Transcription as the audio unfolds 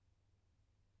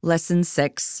Lesson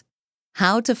 6.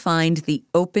 How to find the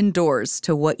open doors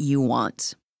to what you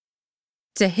want.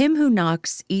 To him who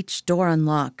knocks, each door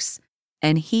unlocks,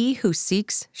 and he who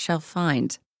seeks shall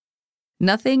find.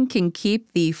 Nothing can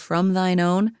keep thee from thine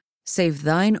own, save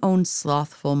thine own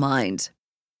slothful mind.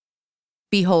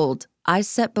 Behold, I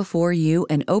set before you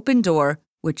an open door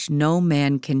which no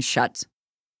man can shut.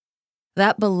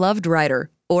 That beloved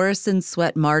writer, Orison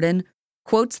Swett Marden,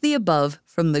 quotes the above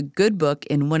from the good book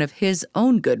in one of his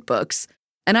own good books,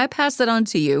 and I pass it on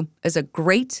to you as a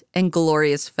great and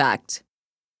glorious fact.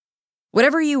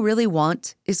 Whatever you really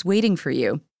want is waiting for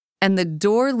you, and the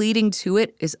door leading to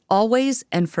it is always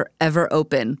and forever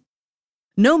open.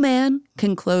 No man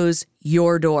can close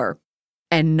your door,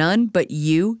 and none but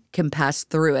you can pass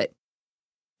through it.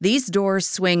 These doors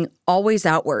swing always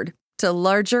outward, to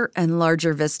larger and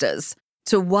larger vistas,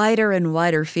 to wider and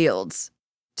wider fields,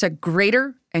 to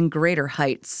greater and greater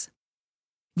heights.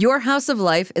 Your house of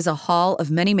life is a hall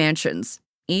of many mansions,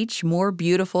 each more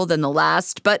beautiful than the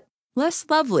last, but less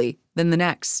lovely than the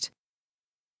next.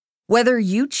 Whether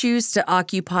you choose to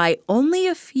occupy only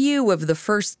a few of the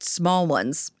first small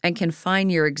ones and confine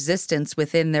your existence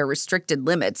within their restricted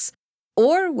limits,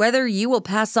 or whether you will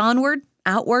pass onward,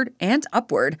 outward, and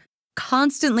upward,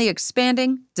 constantly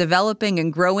expanding, developing,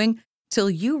 and growing till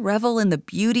you revel in the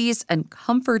beauties and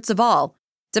comforts of all,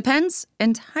 depends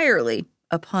entirely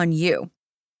upon you.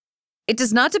 It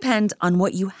does not depend on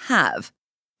what you have,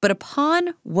 but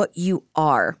upon what you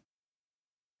are.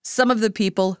 Some of the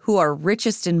people who are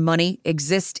richest in money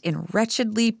exist in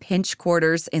wretchedly pinched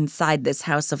quarters inside this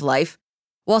house of life,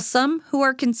 while some who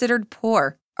are considered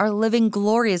poor are living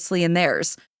gloriously in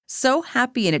theirs, so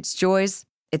happy in its joys,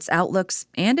 its outlooks,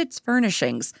 and its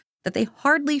furnishings that they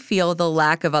hardly feel the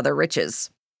lack of other riches.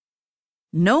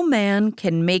 No man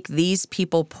can make these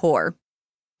people poor.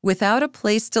 Without a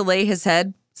place to lay his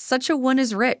head, such a one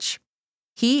is rich.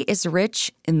 He is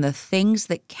rich in the things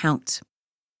that count.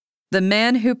 The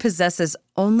man who possesses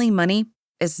only money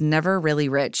is never really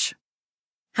rich.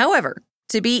 However,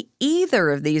 to be either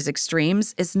of these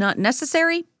extremes is not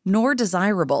necessary nor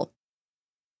desirable.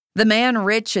 The man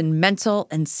rich in mental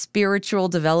and spiritual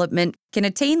development can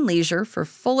attain leisure for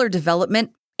fuller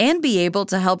development and be able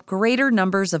to help greater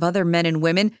numbers of other men and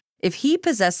women if he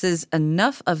possesses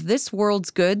enough of this world's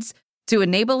goods to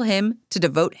enable him to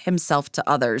devote himself to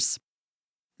others.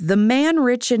 The man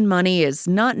rich in money is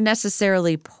not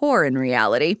necessarily poor in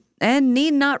reality and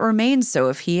need not remain so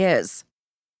if he is.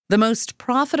 The most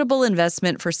profitable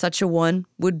investment for such a one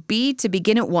would be to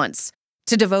begin at once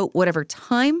to devote whatever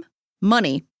time,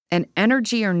 money, and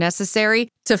energy are necessary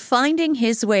to finding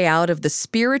his way out of the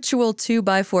spiritual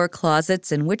 2x4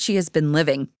 closets in which he has been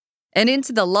living and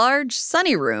into the large,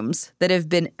 sunny rooms that have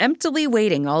been emptily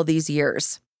waiting all these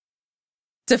years.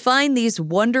 To find these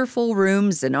wonderful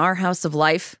rooms in our house of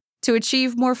life, to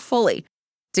achieve more fully,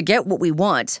 to get what we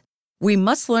want, we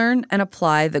must learn and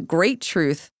apply the great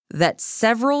truth that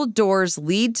several doors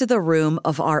lead to the room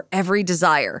of our every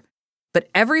desire, but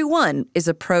every one is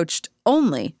approached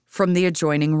only from the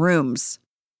adjoining rooms.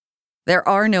 There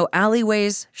are no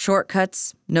alleyways,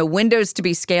 shortcuts, no windows to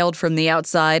be scaled from the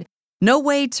outside, no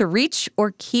way to reach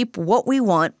or keep what we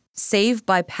want save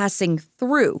by passing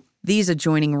through these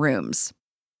adjoining rooms.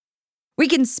 We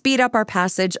can speed up our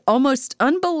passage almost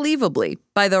unbelievably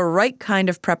by the right kind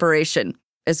of preparation,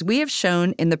 as we have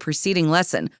shown in the preceding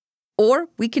lesson, or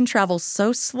we can travel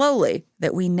so slowly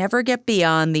that we never get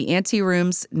beyond the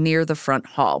anterooms near the front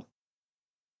hall.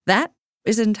 That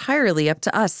is entirely up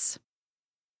to us.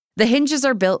 The hinges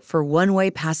are built for one-way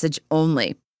passage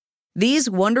only. These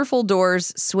wonderful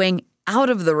doors swing out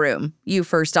of the room you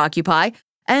first occupy,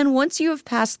 and once you have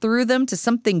passed through them to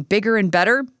something bigger and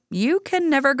better, you can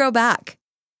never go back.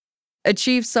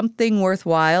 Achieve something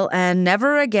worthwhile, and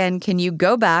never again can you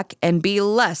go back and be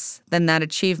less than that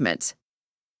achievement.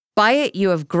 By it, you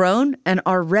have grown and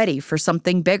are ready for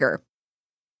something bigger.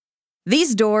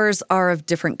 These doors are of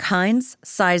different kinds,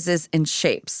 sizes, and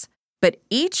shapes, but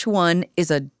each one is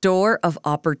a door of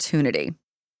opportunity.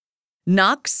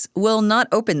 Knocks will not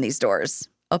open these doors.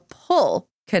 A pull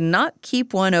cannot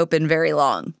keep one open very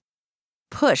long.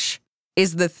 Push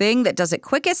is the thing that does it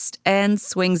quickest and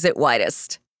swings it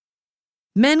widest.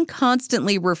 Men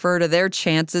constantly refer to their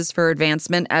chances for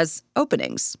advancement as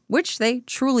openings, which they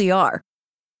truly are.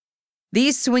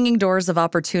 These swinging doors of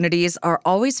opportunities are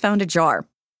always found ajar.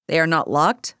 They are not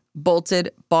locked, bolted,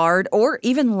 barred, or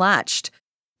even latched.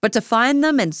 But to find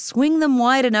them and swing them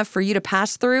wide enough for you to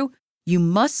pass through, you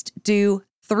must do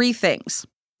 3 things,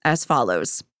 as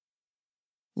follows.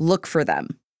 Look for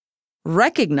them,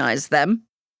 recognize them,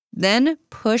 then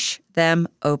push them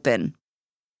open.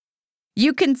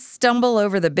 You can stumble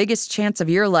over the biggest chance of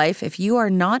your life if you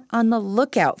are not on the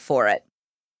lookout for it.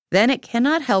 Then it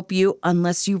cannot help you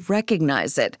unless you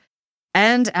recognize it.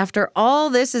 And after all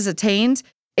this is attained,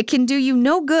 it can do you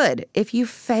no good if you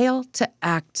fail to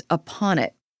act upon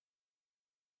it.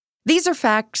 These are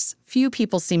facts few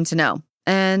people seem to know,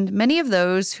 and many of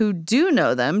those who do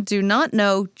know them do not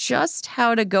know just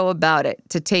how to go about it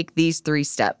to take these 3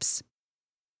 steps.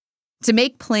 To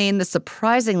make plain the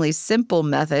surprisingly simple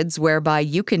methods whereby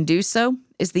you can do so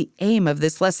is the aim of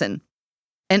this lesson.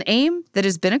 An aim that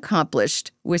has been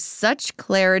accomplished with such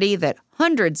clarity that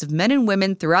hundreds of men and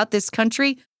women throughout this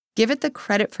country give it the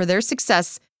credit for their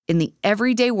success in the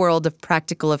everyday world of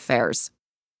practical affairs.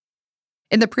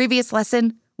 In the previous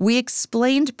lesson, we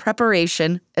explained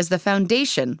preparation as the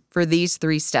foundation for these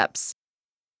 3 steps.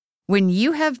 When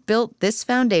you have built this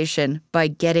foundation by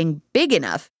getting big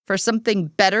enough for something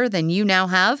better than you now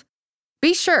have,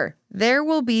 be sure there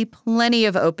will be plenty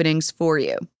of openings for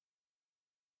you.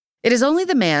 It is only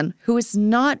the man who is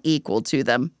not equal to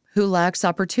them who lacks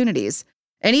opportunities,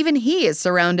 and even he is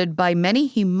surrounded by many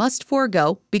he must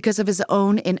forego because of his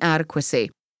own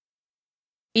inadequacy.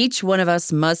 Each one of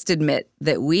us must admit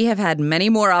that we have had many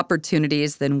more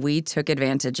opportunities than we took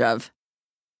advantage of.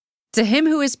 To him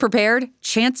who is prepared,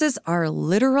 chances are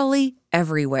literally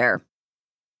everywhere.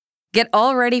 Get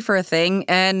all ready for a thing,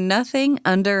 and nothing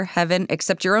under heaven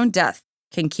except your own death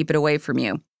can keep it away from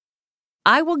you.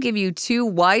 I will give you 2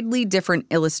 widely different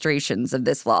illustrations of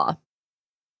this law.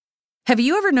 Have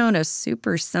you ever known a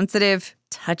super sensitive,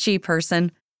 touchy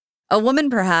person? A woman,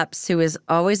 perhaps, who is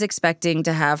always expecting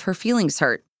to have her feelings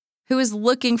hurt, who is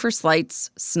looking for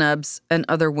slights, snubs, and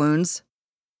other wounds.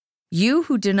 You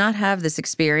who do not have this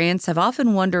experience have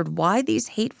often wondered why these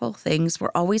hateful things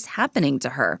were always happening to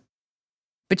her.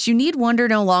 But you need wonder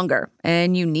no longer,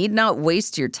 and you need not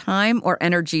waste your time or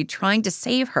energy trying to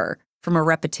save her from a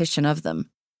repetition of them.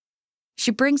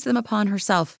 She brings them upon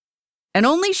herself, and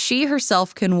only she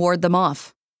herself can ward them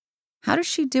off. How does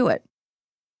she do it?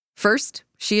 First,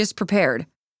 she is prepared,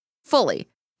 fully,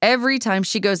 every time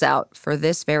she goes out for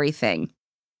this very thing.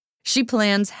 She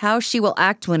plans how she will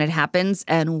act when it happens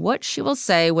and what she will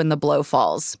say when the blow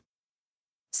falls.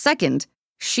 Second,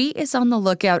 she is on the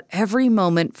lookout every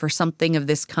moment for something of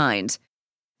this kind.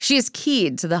 She is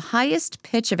keyed to the highest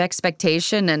pitch of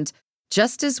expectation, and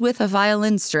just as with a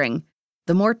violin string,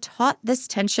 the more taut this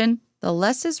tension, the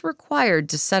less is required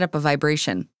to set up a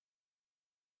vibration.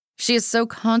 She is so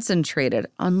concentrated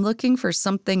on looking for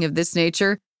something of this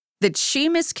nature that she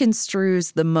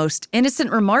misconstrues the most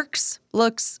innocent remarks,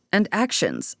 looks, and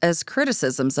actions as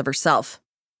criticisms of herself.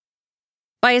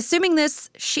 By assuming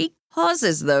this, she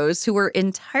causes those who were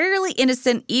entirely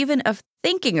innocent even of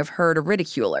thinking of her to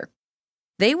ridicule her.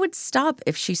 They would stop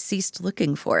if she ceased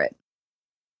looking for it.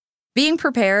 Being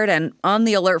prepared and on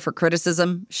the alert for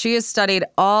criticism, she has studied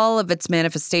all of its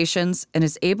manifestations and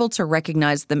is able to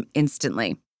recognize them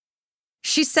instantly.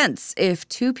 She senses if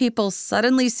 2 people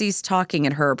suddenly cease talking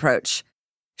at her approach.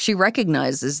 She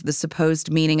recognizes the supposed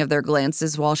meaning of their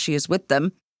glances while she is with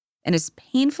them and is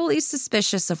painfully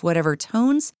suspicious of whatever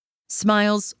tones,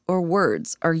 smiles, or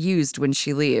words are used when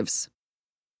she leaves.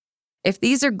 If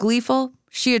these are gleeful,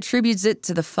 she attributes it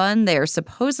to the fun they are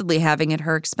supposedly having at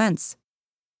her expense.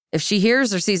 If she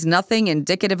hears or sees nothing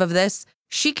indicative of this,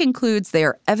 she concludes they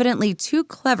are evidently too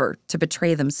clever to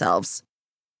betray themselves.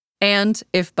 And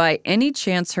if by any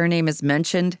chance her name is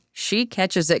mentioned, she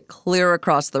catches it clear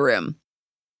across the room.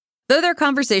 Though their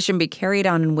conversation be carried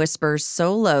on in whispers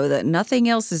so low that nothing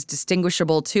else is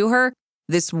distinguishable to her,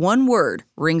 this one word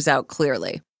rings out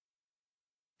clearly.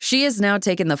 She has now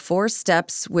taken the 4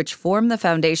 steps which form the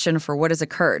foundation for what has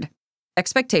occurred: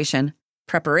 expectation,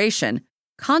 preparation,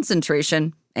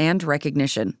 concentration, and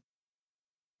recognition.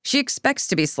 She expects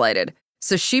to be slighted,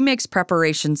 so she makes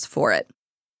preparations for it.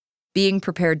 Being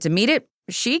prepared to meet it,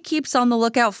 she keeps on the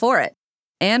lookout for it.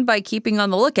 And by keeping on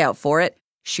the lookout for it,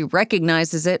 she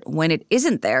recognizes it when it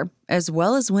isn't there, as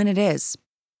well as when it is.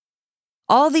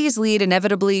 All these lead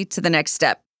inevitably to the next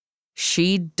step.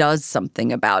 She does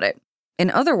something about it. In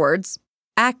other words,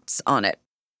 acts on it.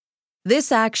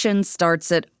 This action starts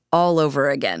it all over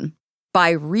again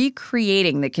by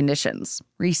recreating the conditions,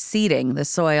 reseeding the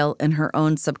soil in her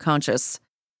own subconscious.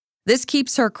 This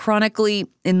keeps her chronically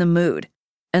in the mood.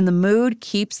 And the mood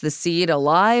keeps the seed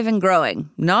alive and growing,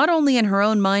 not only in her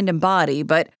own mind and body,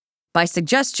 but by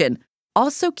suggestion,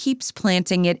 also keeps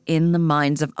planting it in the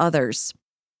minds of others.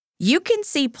 You can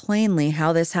see plainly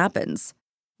how this happens.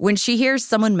 When she hears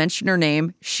someone mention her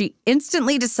name, she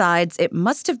instantly decides it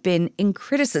must have been in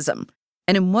criticism,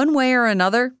 and in one way or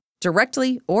another,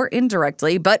 directly or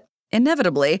indirectly, but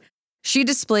inevitably, she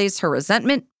displays her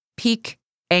resentment, pique,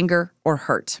 anger, or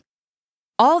hurt.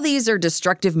 All these are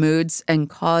destructive moods and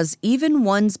cause even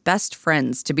one's best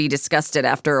friends to be disgusted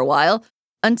after a while,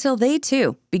 until they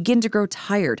too begin to grow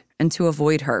tired and to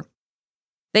avoid her.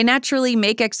 They naturally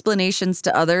make explanations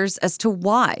to others as to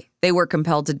why they were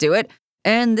compelled to do it,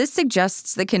 and this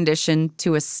suggests the condition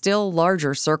to a still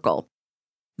larger circle.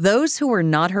 Those who were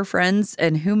not her friends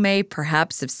and who may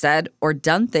perhaps have said or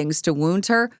done things to wound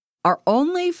her are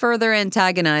only further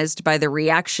antagonized by the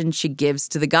reaction she gives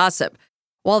to the gossip,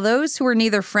 while those who are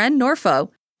neither friend nor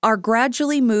foe are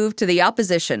gradually moved to the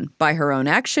opposition by her own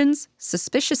actions,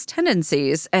 suspicious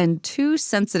tendencies, and too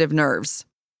sensitive nerves.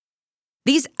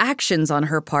 These actions on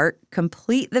her part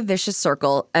complete the vicious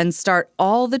circle and start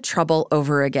all the trouble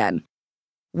over again.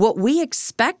 What we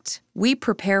expect, we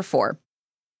prepare for.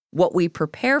 What we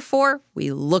prepare for,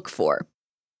 we look for.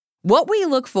 What we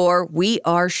look for, we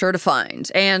are sure to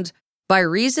find, and, by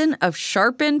reason of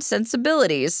sharpened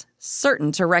sensibilities,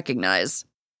 certain to recognize.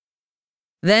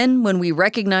 Then, when we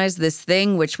recognize this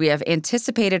thing which we have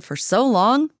anticipated for so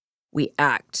long, we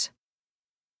act.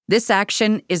 This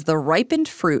action is the ripened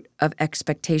fruit of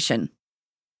expectation.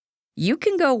 You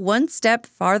can go one step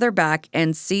farther back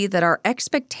and see that our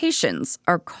expectations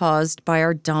are caused by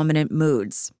our dominant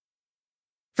moods.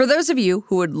 For those of you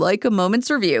who would like a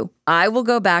moment's review, I will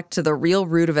go back to the real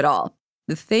root of it all,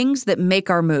 the things that make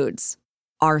our moods,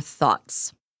 our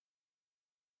thoughts.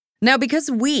 Now, because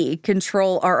we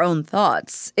control our own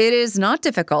thoughts, it is not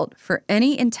difficult for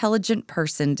any intelligent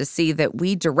person to see that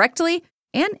we directly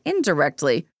and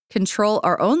indirectly control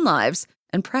our own lives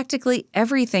and practically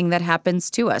everything that happens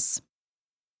to us.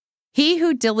 He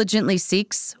who diligently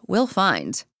seeks will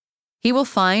find. He will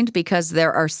find because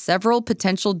there are several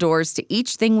potential doors to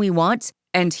each thing we want,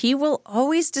 and he will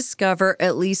always discover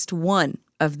at least one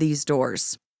of these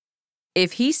doors.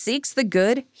 If he seeks the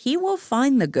good, he will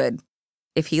find the good.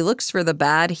 If he looks for the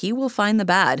bad, he will find the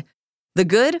bad. The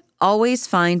good always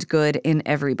find good in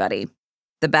everybody.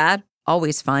 The bad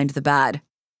always find the bad.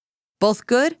 Both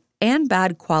good and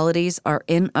bad qualities are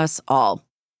in us all.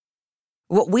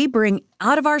 What we bring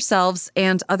out of ourselves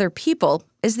and other people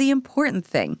is the important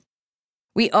thing.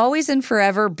 We always and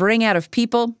forever bring out of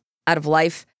people, out of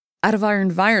life, out of our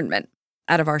environment,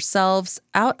 out of ourselves,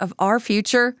 out of our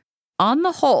future, on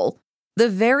the whole, the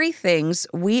very things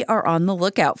we are on the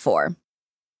lookout for.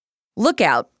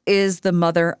 Lookout is the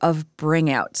mother of bring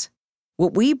out.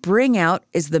 What we bring out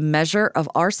is the measure of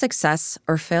our success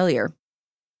or failure.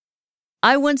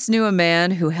 I once knew a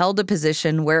man who held a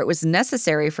position where it was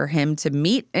necessary for him to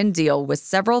meet and deal with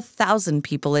several thousand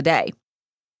people a day.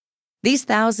 These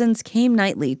thousands came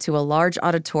nightly to a large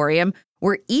auditorium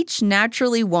where each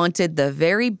naturally wanted the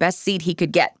very best seat he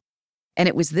could get, and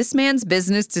it was this man's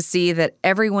business to see that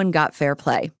everyone got fair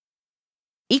play.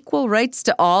 Equal rights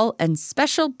to all and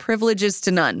special privileges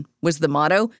to none was the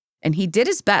motto, and he did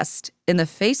his best, in the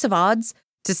face of odds,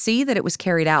 to see that it was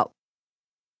carried out.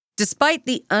 Despite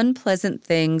the unpleasant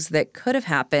things that could have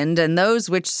happened and those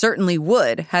which certainly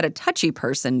would had a touchy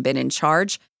person been in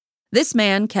charge, this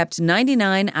man kept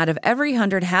 99 out of every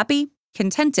 100 happy,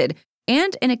 contented,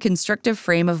 and in a constructive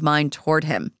frame of mind toward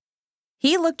him.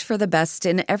 He looked for the best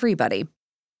in everybody.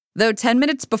 Though 10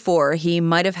 minutes before, he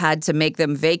might have had to make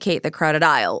them vacate the crowded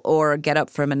aisle or get up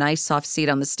from a nice soft seat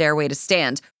on the stairway to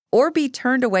stand, or be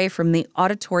turned away from the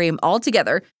auditorium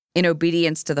altogether in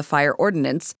obedience to the fire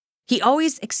ordinance, he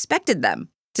always expected them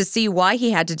to see why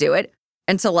he had to do it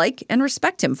and to like and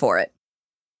respect him for it.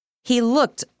 He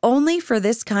looked only for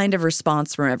this kind of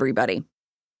response from everybody.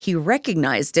 He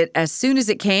recognized it as soon as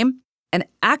it came and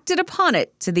acted upon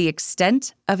it to the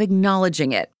extent of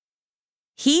acknowledging it.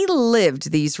 He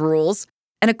lived these rules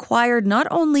and acquired not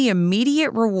only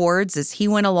immediate rewards as he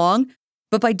went along,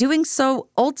 but by doing so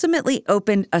ultimately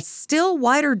opened a still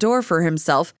wider door for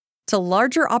himself to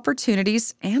larger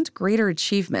opportunities and greater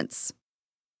achievements.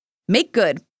 Make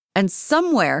good, and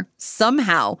somewhere,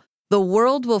 somehow, the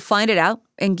world will find it out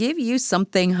and give you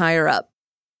something higher up.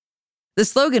 The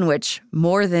slogan which,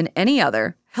 more than any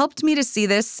other, helped me to see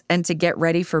this and to get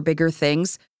ready for bigger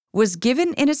things was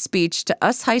given in a speech to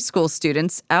us high school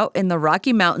students out in the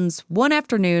Rocky Mountains one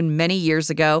afternoon many years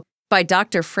ago by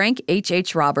Dr. Frank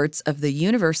H. Roberts of the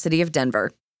University of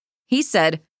Denver. He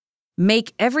said,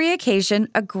 "Make every occasion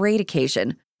a great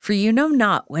occasion, for you know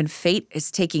not when fate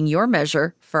is taking your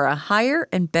measure for a higher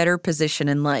and better position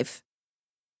in life."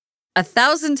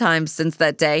 1,000 times since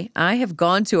that day, I have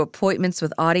gone to appointments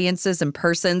with audiences and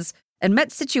persons and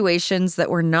met situations that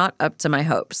were not up to my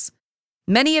hopes.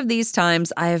 Many of these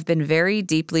times, I have been very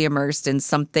deeply immersed in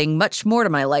something much more to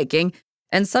my liking,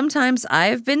 and sometimes I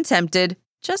have been tempted,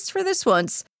 just for this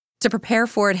once, to prepare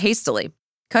for it hastily,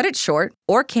 cut it short,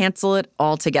 or cancel it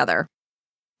altogether.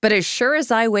 But as sure as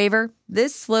I waver,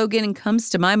 this slogan comes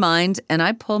to my mind and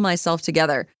I pull myself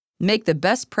together, make the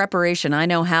best preparation I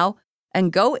know how,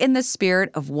 and go in the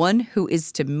spirit of one who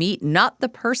is to meet not the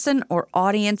person or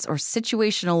audience or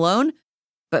situation alone,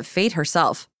 but fate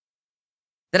herself.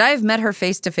 That I have met her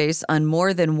face to face on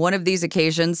more than one of these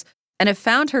occasions and have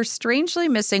found her strangely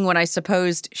missing when I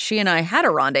supposed she and I had a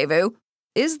rendezvous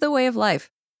is the way of life.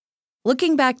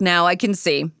 Looking back now, I can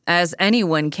see, as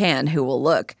anyone can who will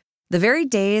look, the very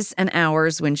days and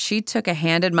hours when she took a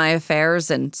hand in my affairs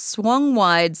and swung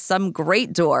wide some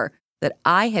great door that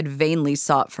I had vainly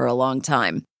sought for a long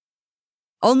time.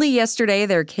 Only yesterday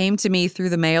there came to me through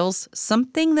the mails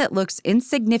something that looks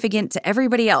insignificant to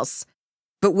everybody else,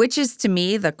 but which is to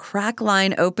me the crack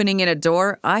line opening in a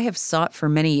door I have sought for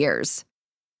many years.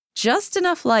 Just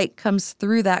enough light comes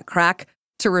through that crack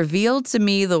to reveal to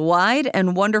me the wide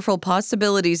and wonderful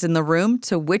possibilities in the room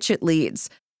to which it leads,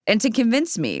 and to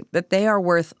convince me that they are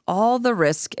worth all the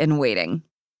risk and waiting.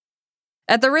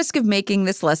 At the risk of making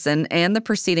this lesson and the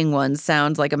preceding one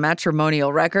sound like a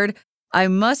matrimonial record, I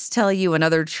must tell you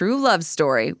another true love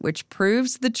story which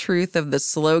proves the truth of the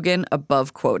slogan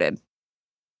above quoted.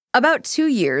 About 2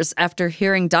 years after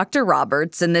hearing Dr.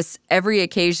 Roberts and this every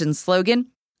occasion slogan,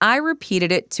 I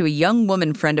repeated it to a young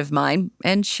woman friend of mine,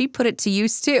 and she put it to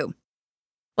use too.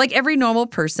 Like every normal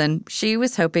person, she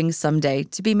was hoping someday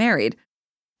to be married.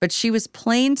 But she was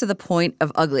plain to the point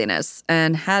of ugliness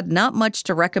and had not much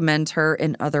to recommend her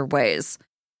in other ways.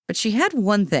 But she had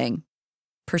one thing: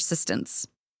 persistence.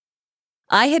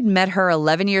 I had met her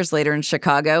 11 years later in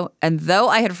Chicago, and though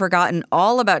I had forgotten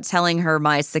all about telling her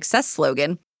my success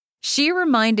slogan, she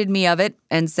reminded me of it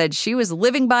and said she was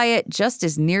living by it just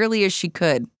as nearly as she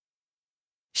could.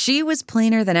 She was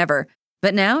plainer than ever,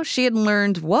 but now she had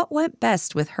learned what went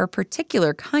best with her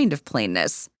particular kind of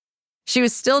plainness. She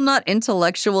was still not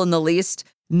intellectual in the least,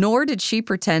 nor did she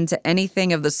pretend to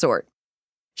anything of the sort.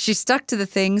 She stuck to the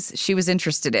things she was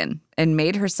interested in and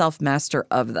made herself master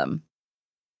of them.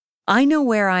 I know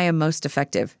where I am most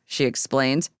effective, she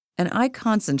explained, and I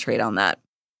concentrate on that.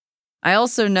 I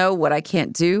also know what I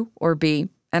can't do or be,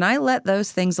 and I let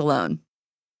those things alone.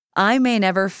 I may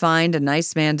never find a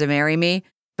nice man to marry me,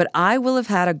 but I will have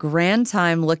had a grand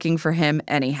time looking for him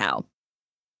anyhow.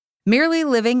 Merely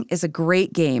living is a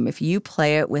great game if you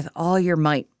play it with all your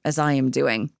might, as I am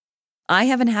doing. I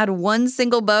haven't had one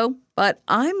single beau, but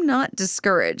I'm not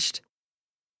discouraged.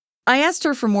 I asked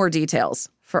her for more details,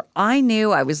 for I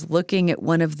knew I was looking at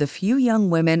one of the few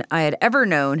young women I had ever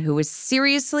known who was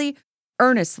seriously,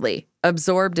 earnestly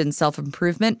absorbed in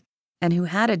self-improvement and who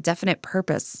had a definite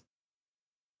purpose.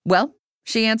 Well,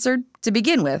 she answered, to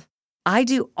begin with, I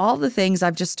do all the things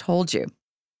I've just told you.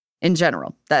 In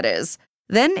general, that is.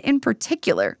 Then, in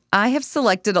particular, I have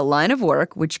selected a line of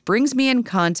work which brings me in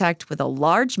contact with a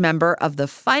large number of the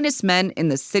finest men in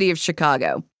the city of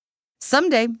Chicago.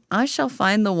 Someday, I shall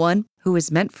find the one who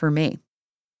is meant for me.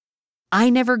 I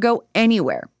never go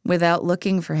anywhere without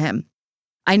looking for him.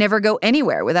 I never go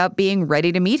anywhere without being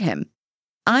ready to meet him.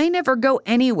 I never go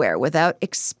anywhere without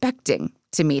expecting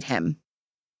to meet him.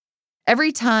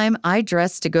 Every time I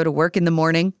dress to go to work in the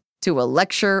morning, to a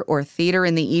lecture or theater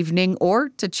in the evening, or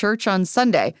to church on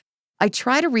Sunday, I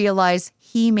try to realize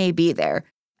he may be there,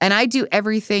 and I do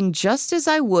everything just as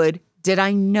I would did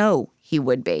I know he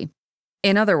would be.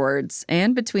 In other words,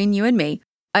 and between you and me,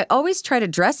 I always try to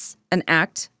dress and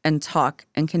act and talk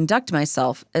and conduct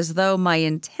myself as though my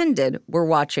intended were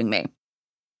watching me.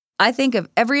 I think of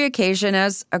every occasion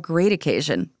as a great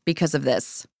occasion because of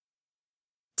this.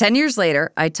 10 years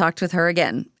later, I talked with her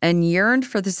again and yearned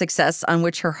for the success on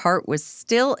which her heart was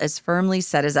still as firmly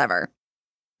set as ever.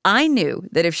 I knew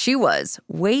that if she was,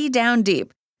 way down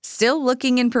deep, still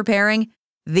looking and preparing,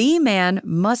 the man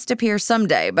must appear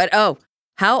someday, but oh,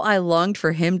 how I longed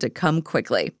for him to come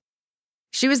quickly.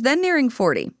 She was then nearing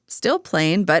 40, still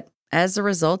plain, but as a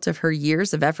result of her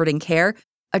years of effort and care,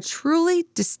 a truly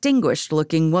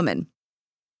distinguished-looking woman.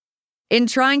 In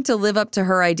trying to live up to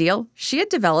her ideal, she had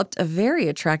developed a very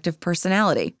attractive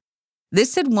personality.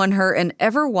 This had won her an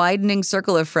ever-widening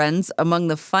circle of friends among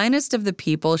the finest of the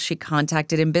people she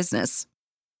contacted in business.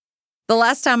 The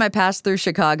last time I passed through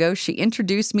Chicago, she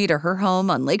introduced me to her home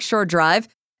on Lakeshore Drive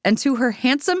and to her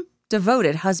handsome,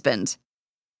 devoted husband.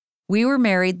 We were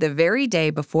married the very day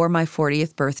before my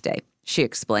 40th birthday, she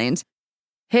explained.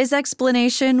 His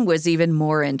explanation was even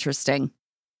more interesting.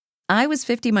 I was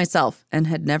 50 myself and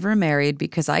had never married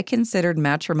because I considered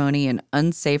matrimony an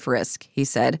unsafe risk, he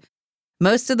said.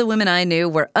 Most of the women I knew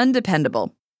were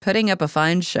undependable, putting up a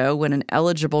fine show when an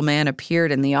eligible man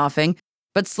appeared in the offing,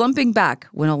 but slumping back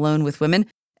when alone with women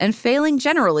and failing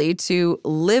generally to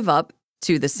live up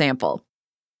to the sample.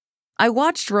 I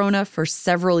watched Rona for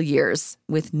several years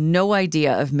with no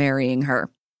idea of marrying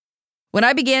her. When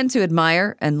I began to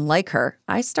admire and like her,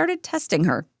 I started testing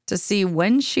her to see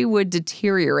when she would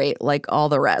deteriorate like all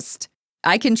the rest.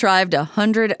 I contrived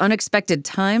 100 unexpected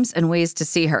times and ways to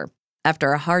see her.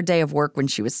 After a hard day of work when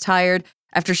she was tired,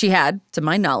 after she had, to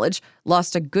my knowledge,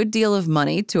 lost a good deal of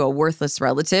money to a worthless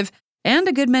relative, and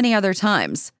a good many other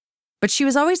times. But she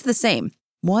was always the same,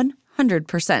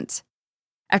 100%.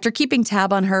 After keeping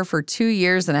tab on her for 2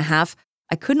 years and a half,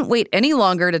 I couldn't wait any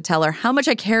longer to tell her how much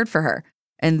I cared for her,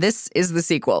 and this is the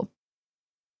sequel.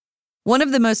 One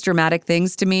of the most dramatic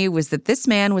things to me was that this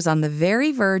man was on the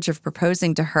very verge of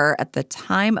proposing to her at the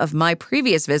time of my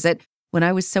previous visit when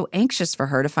I was so anxious for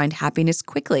her to find happiness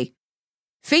quickly.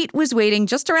 Fate was waiting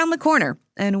just around the corner,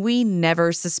 and we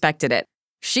never suspected it.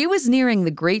 She was nearing the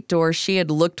great door she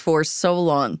had looked for so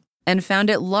long, and found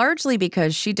it largely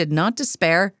because she did not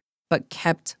despair, but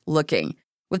kept looking,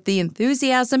 with the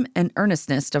enthusiasm and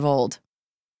earnestness of old.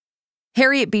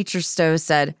 Harriet Beecher Stowe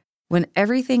said, "When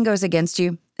everything goes against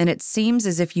you, and it seems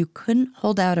as if you couldn't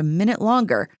hold out a minute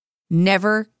longer,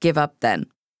 never give up then,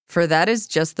 for that is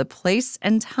just the place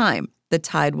and time the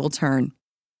tide will turn."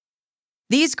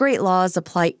 These great laws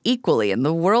apply equally in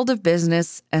the world of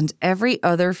business and every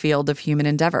other field of human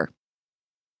endeavor.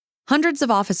 Hundreds of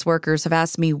office workers have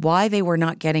asked me why they were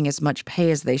not getting as much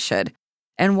pay as they should,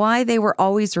 and why they were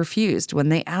always refused when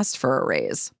they asked for a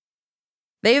raise.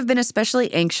 They have been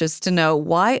especially anxious to know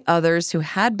why others who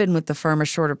had been with the firm a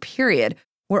shorter period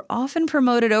were often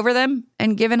promoted over them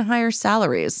and given higher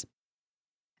salaries.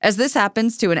 As this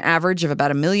happens to an average of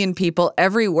about 1 million people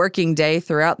every working day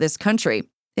throughout this country,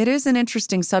 it is an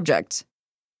interesting subject.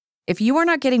 If you are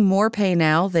not getting more pay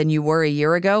now than you were a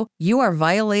year ago, you are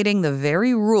violating the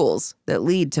very rules that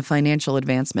lead to financial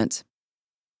advancement.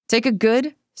 Take a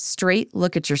good, straight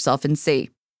look at yourself and see.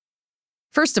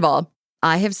 First of all,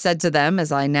 I have said to them,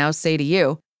 as I now say to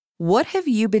you, what have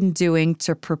you been doing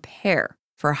to prepare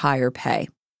for higher pay?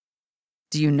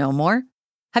 Do you know more?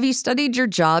 Have you studied your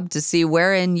job to see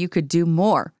wherein you could do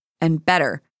more and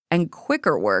better and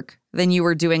quicker work than you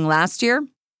were doing last year?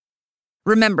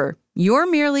 Remember, your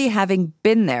merely having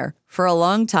been there for a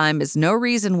long time is no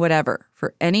reason whatever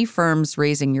for any firms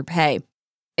raising your pay.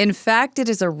 In fact, it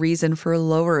is a reason for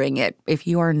lowering it if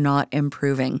you are not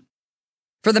improving.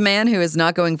 For the man who is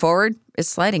not going forward is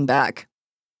sliding back.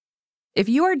 If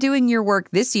you are doing your work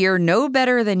this year no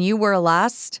better than you were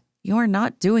last, you are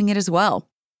not doing it as well.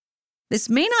 This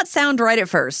may not sound right at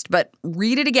first, but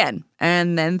read it again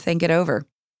and then think it over.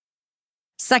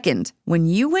 Second, when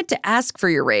you went to ask for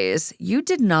your raise, you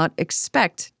did not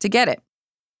expect to get it.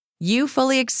 You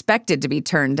fully expected to be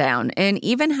turned down and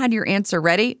even had your answer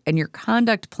ready and your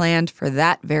conduct planned for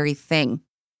that very thing.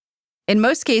 In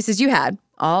most cases, you had,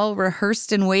 all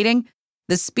rehearsed and waiting,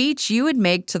 the speech you would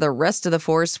make to the rest of the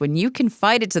force when you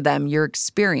confided to them your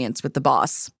experience with the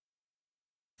boss.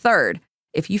 Third,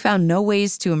 if you found no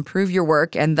ways to improve your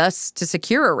work and thus to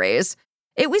secure a raise,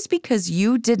 it was because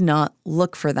you did not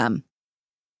look for them.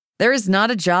 There is not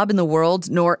a job in the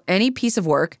world, nor any piece of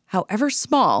work, however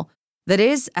small, that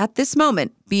is, at this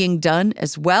moment, being done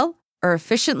as well or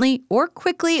efficiently or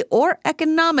quickly or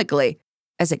economically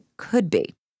as it could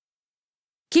be.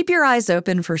 Keep your eyes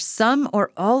open for some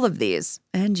or all of these,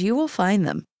 and you will find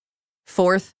them.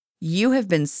 Fourth, you have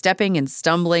been stepping and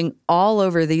stumbling all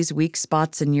over these weak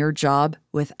spots in your job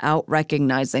without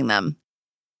recognizing them.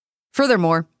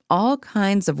 Furthermore, all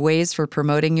kinds of ways for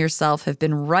promoting yourself have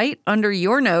been right under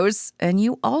your nose, and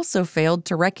you also failed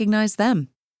to recognize them.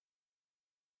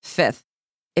 Fifth,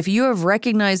 if you have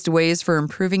recognized ways for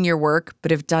improving your work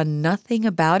but have done nothing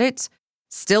about it,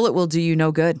 still it will do you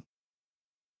no good.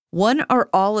 One or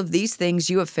all of these things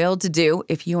you have failed to do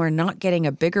if you are not getting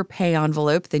a bigger pay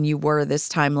envelope than you were this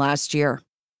time last year.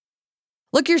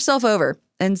 Look yourself over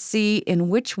and see in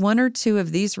which one or two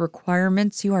of these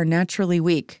requirements you are naturally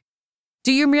weak.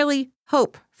 Do you merely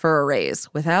hope for a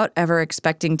raise without ever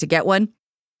expecting to get one,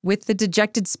 with the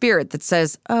dejected spirit that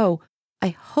says, "Oh, I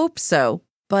hope so,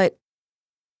 but..."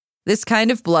 This kind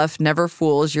of bluff never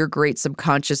fools your great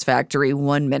subconscious factory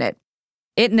 1 minute.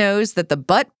 It knows that the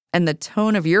but and the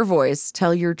tone of your voice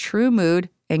tell your true mood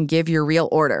and give your real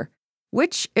order,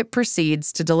 which it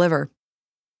proceeds to deliver.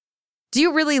 Do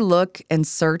you really look and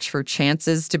search for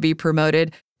chances to be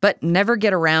promoted, but never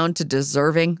get around to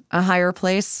deserving a higher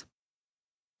place?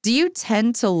 Do you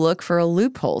tend to look for a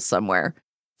loophole somewhere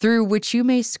through which you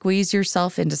may squeeze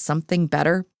yourself into something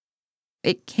better?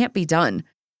 It can't be done.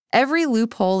 Every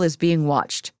loophole is being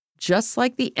watched, just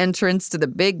like the entrance to the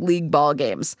big league ball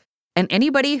games. and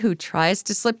anybody who tries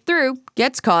to slip through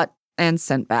gets caught and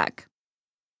sent back.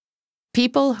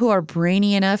 People who are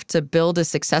brainy enough to build a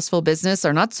successful business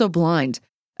are not so blind,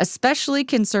 especially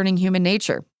concerning human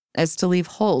nature, as to leave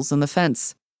holes in the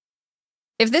fence.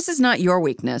 If this is not your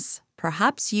weakness,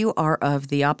 perhaps you are of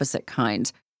the opposite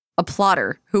kind, a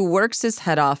plotter who works his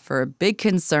head off for a big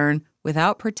concern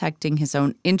without protecting his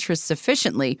own interests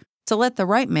sufficiently to let the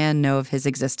right man know of his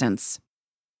existence.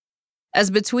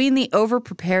 As between the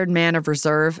overprepared man of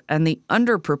reserve and the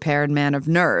underprepared man of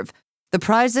nerve, the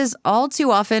prizes all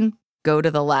too often go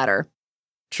to the latter.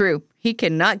 True, he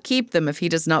cannot keep them if he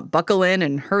does not buckle in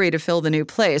and hurry to fill the new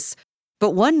place,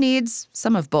 but one needs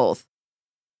some of both.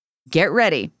 Get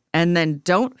ready, and then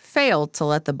don't fail to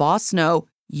let the boss know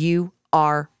you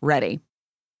are ready.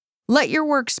 Let your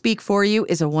work speak for you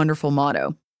is a wonderful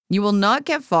motto. You will not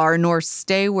get far nor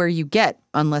stay where you get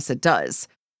unless it does.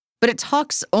 But it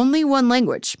talks only one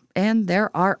language, and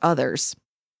there are others.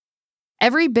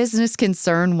 Every business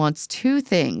concern wants two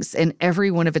things in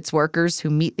every one of its workers who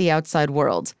meet the outside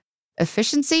world: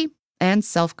 efficiency and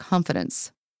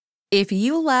self-confidence. If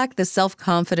you lack the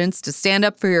self-confidence to stand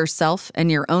up for yourself and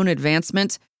your own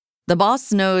advancement, the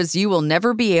boss knows you will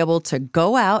never be able to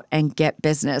go out and get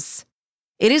business.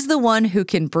 It is the one who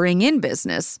can bring in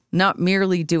business, not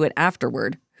merely do it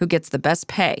afterward, who gets the best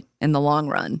pay in the long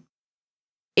run.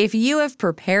 If you have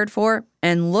prepared for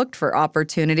and looked for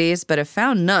opportunities but have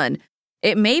found none,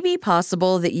 it may be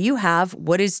possible that you have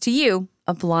what is to you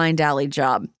a blind alley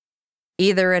job.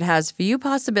 Either it has few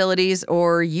possibilities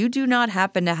or you do not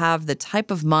happen to have the type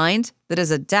of mind that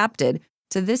is adapted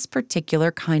to this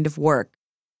particular kind of work.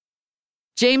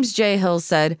 James J. Hill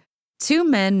said, "Two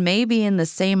men may be in the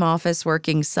same office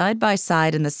working side by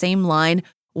side in the same line,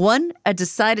 one a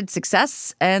decided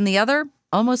success and the other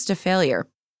almost a failure.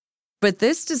 But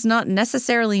this does not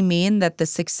necessarily mean that the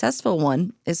successful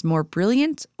one is more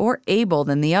brilliant or able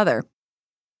than the other.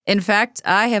 In fact,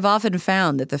 I have often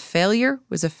found that the failure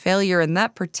was a failure in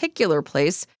that particular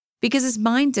place because his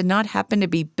mind did not happen to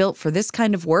be built for this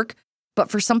kind of work, but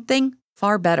for something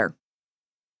far better."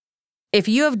 If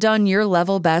you have done your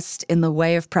level best in the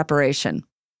way of preparation,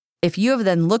 if you have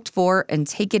then looked for and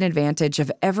taken advantage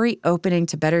of every opening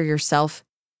to better yourself,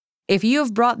 if you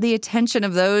have brought the attention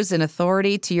of those in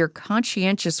authority to your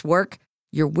conscientious work,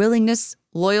 your willingness,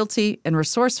 loyalty, and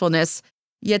resourcefulness,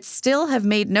 yet still have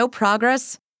made no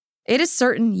progress, it is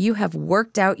certain you have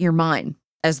worked out your mine,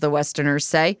 as the Westerners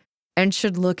say, and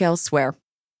should look elsewhere.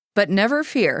 But never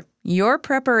fear, your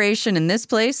preparation in this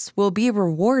place will be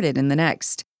rewarded in the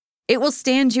next. It will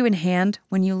stand you in hand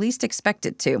when you least expect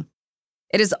it to.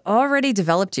 It has already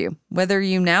developed you, whether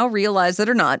you now realize it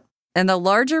or not, and the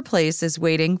larger place is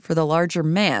waiting for the larger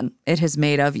man it has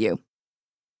made of you.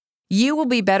 You will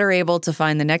be better able to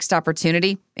find the next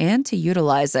opportunity and to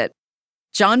utilize it.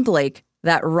 John Blake,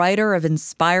 that writer of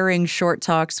inspiring short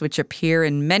talks which appear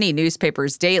in many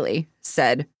newspapers daily,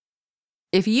 said,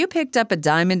 "If you picked up a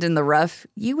diamond in the rough,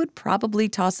 you would probably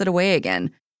toss it away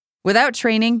again. Without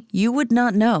training, you would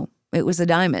not know it was a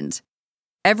diamond.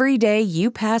 Every day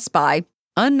you pass by,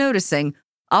 unnoticing,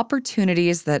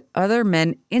 opportunities that other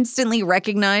men instantly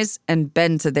recognize and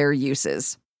bend to their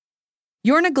uses.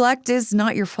 Your neglect is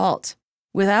not your fault.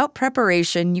 Without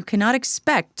preparation, you cannot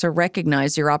expect to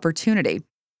recognize your opportunity.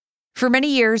 For many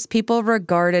years, people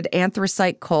regarded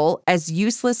anthracite coal as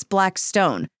useless black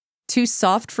stone, too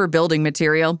soft for building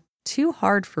material, too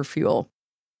hard for fuel.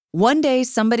 One day,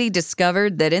 somebody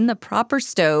discovered that in the proper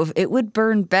stove, it would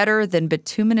burn better than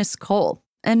bituminous coal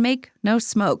and make no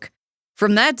smoke.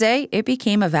 From that day, it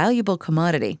became a valuable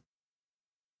commodity.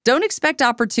 Don't expect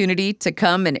opportunity to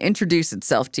come and introduce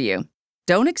itself to you.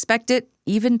 Don't expect it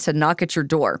even to knock at your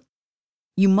door.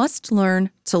 You must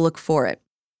learn to look for it.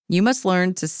 You must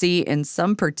learn to see in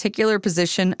some particular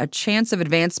position a chance of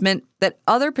advancement that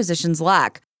other positions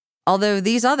lack, although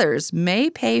these others may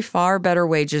pay far better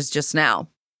wages just now.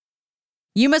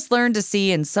 You must learn to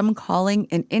see in some calling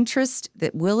an interest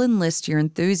that will enlist your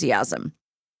enthusiasm.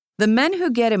 The men who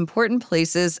get important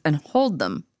places and hold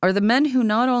them are the men who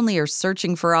not only are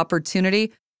searching for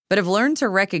opportunity, but have learned to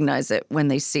recognize it when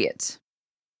they see it.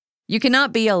 You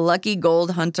cannot be a lucky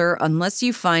gold hunter unless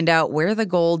you find out where the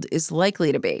gold is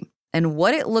likely to be and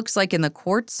what it looks like in the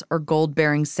quartz or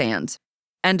gold-bearing sand.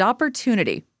 And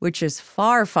opportunity, which is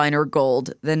far finer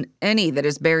gold than any that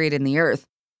is buried in the earth,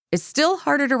 is still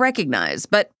harder to recognize,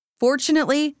 but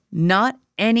fortunately, not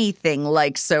anything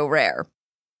like so rare.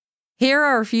 Here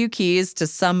are a few keys to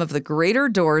some of the greater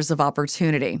doors of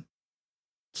opportunity.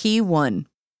 Key 1,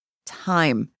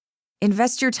 time.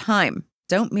 Invest your time.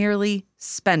 Don't merely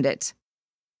spend it.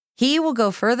 He will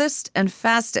go furthest and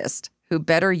fastest who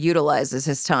better utilizes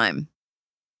his time.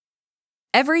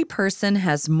 Every person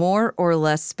has more or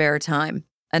less spare time,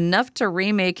 enough to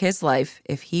remake his life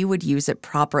if he would use it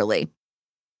properly.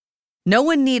 No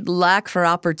one need lack for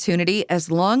opportunity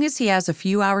as long as he has a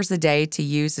few hours a day to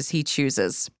use as he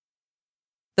chooses.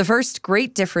 The first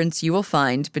great difference you will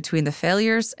find between the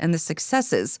failures and the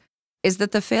successes is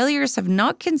that the failures have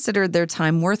not considered their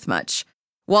time worth much,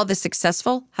 while the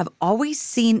successful have always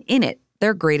seen in it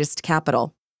their greatest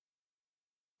capital.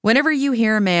 Whenever you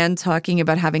hear a man talking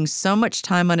about having so much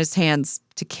time on his hands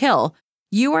to kill,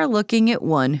 you are looking at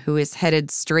one who is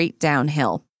headed straight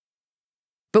downhill.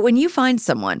 But when you find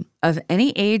someone of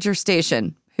any age or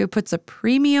station who puts a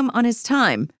premium on his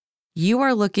time, you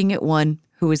are looking at one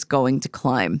who is going to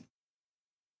climb.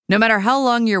 No matter how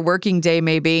long your working day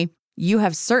may be, you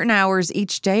have certain hours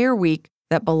each day or week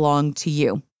that belong to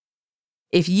you.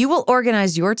 If you will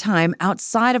organize your time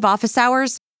outside of office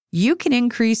hours, you can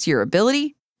increase your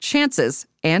ability, chances,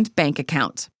 and bank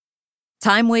account.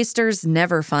 Time wasters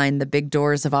never find the big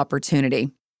doors of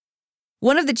opportunity.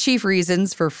 One of the chief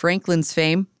reasons for Franklin's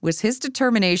fame was his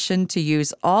determination to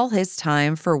use all his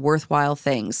time for worthwhile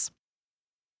things.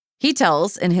 He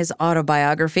tells in his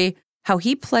autobiography how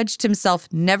he pledged himself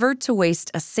never to waste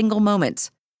a single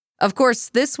moment. Of course,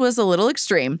 this was a little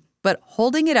extreme, but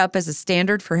holding it up as a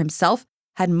standard for himself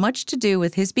had much to do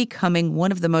with his becoming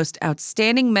one of the most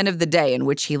outstanding men of the day in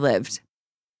which he lived.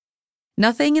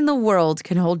 Nothing in the world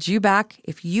can hold you back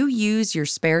if you use your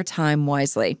spare time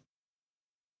wisely.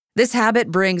 This habit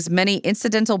brings many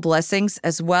incidental blessings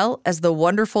as well as the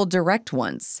wonderful direct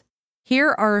ones.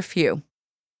 Here are a few.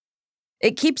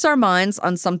 It keeps our minds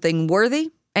on something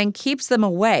worthy and keeps them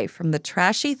away from the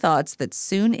trashy thoughts that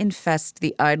soon infest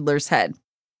the idler's head.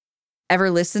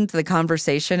 Ever listen to the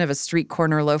conversation of a street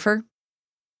corner loafer?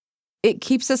 It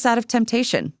keeps us out of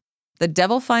temptation. The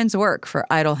devil finds work for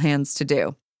idle hands to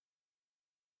do.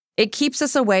 It keeps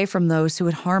us away from those who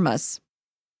would harm us.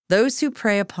 Those who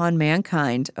prey upon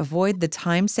mankind avoid the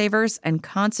time savers and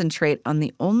concentrate on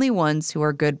the only ones who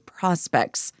are good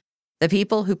prospects, the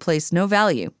people who place no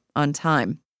value on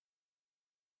time.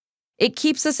 It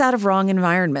keeps us out of wrong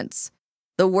environments.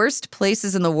 The worst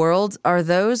places in the world are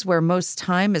those where most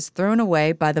time is thrown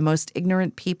away by the most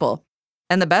ignorant people,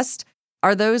 and the best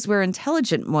are those where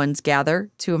intelligent ones gather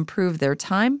to improve their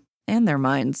time and their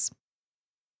minds.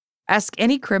 Ask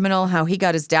any criminal how he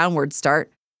got his downward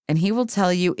start, and he will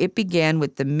tell you it began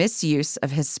with the misuse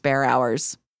of his spare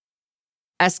hours.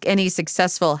 Ask any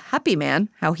successful, happy man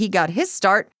how he got his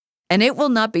start, and it will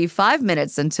not be 5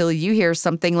 minutes until you hear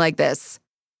something like this.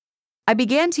 I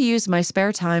began to use my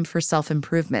spare time for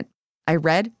self-improvement. I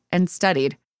read and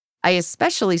studied. I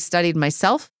especially studied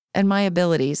myself and my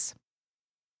abilities.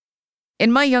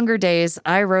 In my younger days,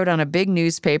 I wrote on a big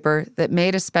newspaper that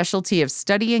made a specialty of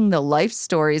studying the life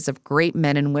stories of great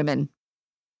men and women.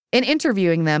 In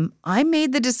interviewing them, I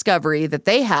made the discovery that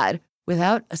they had,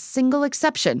 without a single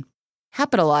exception,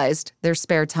 capitalized their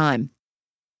spare time.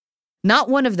 Not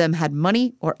one of them had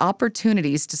money or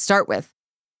opportunities to start with.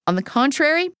 On the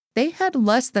contrary, they had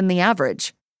less than the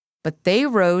average, but they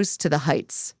rose to the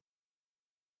heights.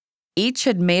 Each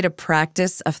had made a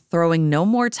practice of throwing no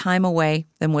more time away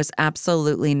than was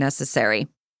absolutely necessary.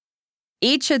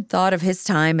 Each had thought of his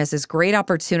time as his great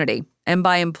opportunity, and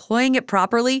by employing it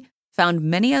properly, found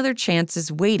many other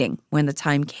chances waiting when the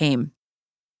time came.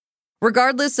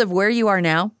 Regardless of where you are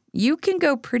now, you can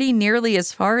go pretty nearly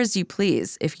as far as you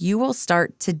please if you will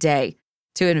start today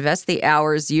to invest the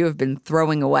hours you have been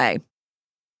throwing away.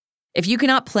 If you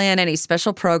cannot plan any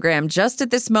special program just at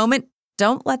this moment,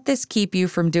 don't let this keep you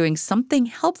from doing something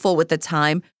helpful with the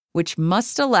time which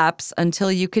must elapse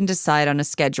until you can decide on a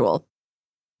schedule.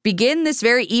 Begin this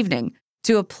very evening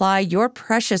to apply your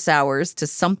precious hours to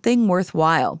something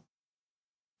worthwhile.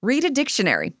 Read a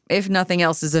dictionary if nothing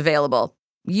else is available.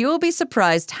 You will be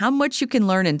surprised how much you can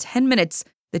learn in 10 minutes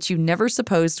that you never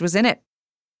supposed was in it.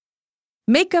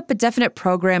 Make up a definite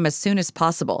program as soon as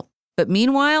possible, but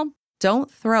meanwhile, don't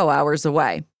throw hours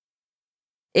away.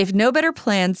 If no better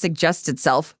plan suggests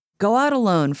itself, go out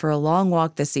alone for a long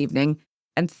walk this evening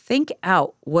and think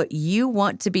out what you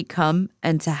want to become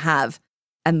and to have,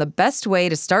 and the best way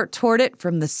to start toward it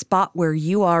from the spot where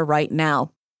you are right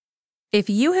now. If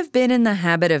you have been in the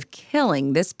habit of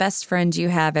killing this best friend you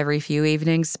have every few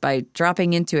evenings by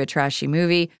dropping into a trashy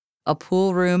movie, a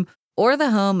pool room, or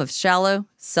the home of shallow,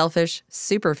 selfish,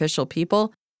 superficial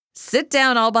people, sit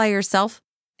down all by yourself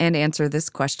and answer this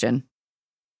question.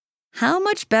 How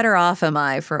much better off am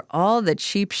I for all the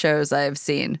cheap shows I have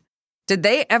seen? Did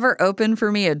they ever open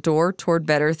for me a door toward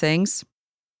better things?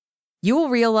 You will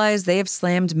realize they have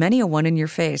slammed many a one in your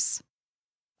face.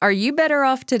 Are you better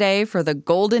off today for the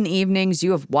golden evenings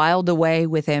you have whiled away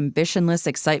with ambitionless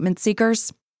excitement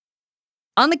seekers?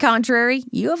 On the contrary,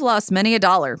 you have lost many a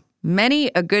dollar, many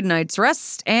a good night's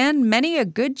rest, and many a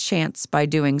good chance by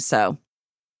doing so.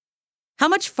 How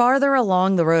much farther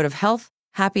along the road of health,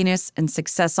 happiness, and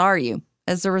success are you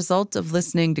as a result of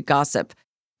listening to gossip,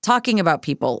 talking about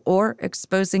people, or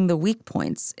exposing the weak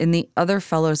points in the other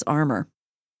fellow's armor?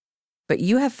 But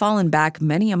you have fallen back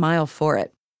many a mile for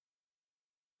it.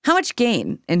 How much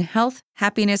gain in health,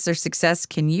 happiness, or success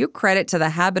can you credit to the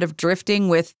habit of drifting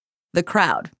with the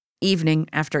crowd, evening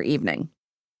after evening?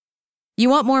 You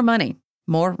want more money,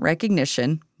 more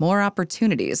recognition, more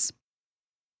opportunities.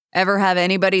 Ever have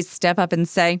anybody step up and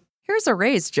say, "Here's a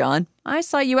raise, John. I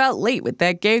saw you out late with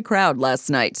that gay crowd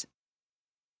last night."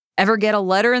 Ever get a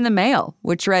letter in the mail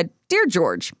which read, "Dear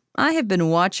George, I have been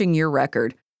watching your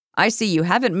record. I see you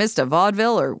haven't missed a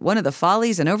vaudeville or one of the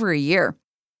Follies in over a year.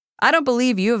 I don't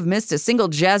believe you have missed a single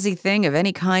jazzy thing of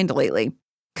any kind lately.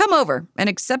 Come over and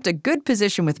accept a good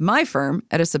position with my firm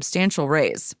at a substantial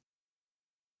raise."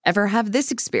 Ever have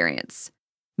this experience?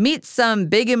 Meet some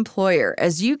big employer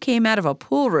as you came out of a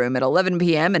pool room at 11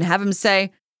 p.m. and have him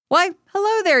say, "Why,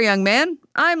 hello there, young man.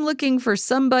 I'm looking for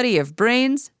somebody of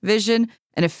brains, vision,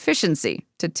 and efficiency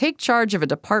to take charge of a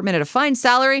department at a fine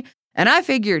salary, and I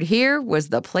figured here was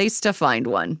the place to find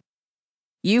one."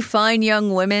 You fine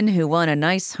young women who want a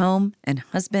nice home and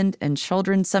husband and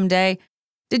children someday,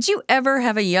 did you ever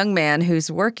have a young man who's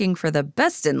working for the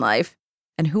best in life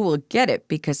and who will get it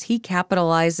because he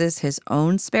capitalizes his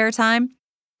own spare time?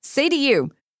 Say to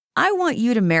you, "I want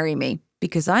you to marry me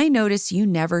because I notice you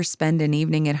never spend an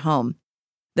evening at home.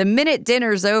 The minute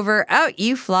dinner's over, out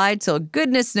you fly till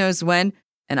goodness knows when,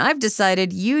 and I've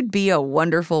decided you'd be a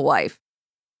wonderful wife."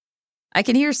 I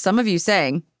can hear some of you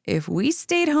saying, "If we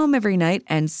stayed home every night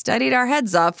and studied our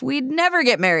heads off, we'd never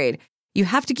get married. You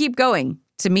have to keep going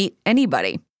to meet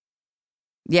anybody."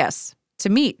 Yes, to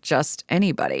meet just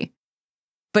anybody.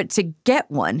 But to get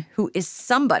one who is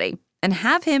somebody and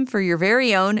have him for your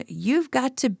very own, you've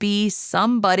got to be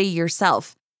somebody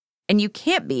yourself. And you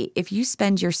can't be if you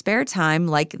spend your spare time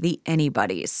like the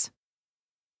anybodies.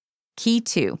 Key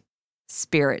 2,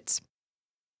 spirit.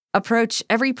 Approach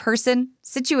every person,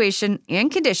 situation,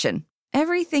 and condition,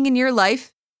 everything in your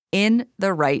life, in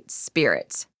the right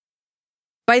spirit.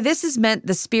 By this is meant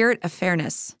the spirit of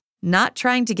fairness, not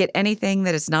trying to get anything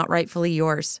that is not rightfully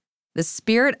yours. The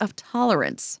spirit of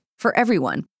tolerance for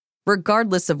everyone,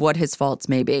 regardless of what his faults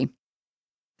may be.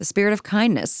 The spirit of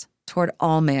kindness toward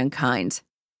all mankind.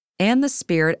 And the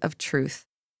spirit of truth,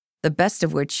 the best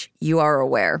of which you are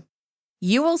aware.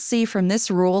 You will see from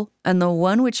this rule and the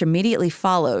one which immediately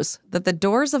follows that the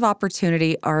doors of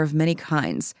opportunity are of many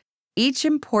kinds, each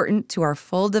important to our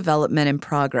full development and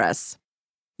progress.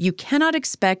 You cannot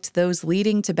expect those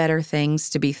leading to better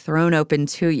things to be thrown open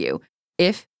to you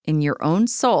if, in your own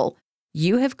soul,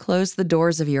 you have closed the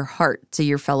doors of your heart to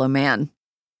your fellow man.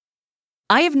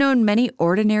 I have known many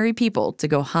ordinary people to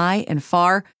go high and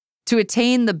far to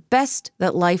attain the best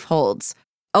that life holds,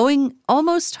 owing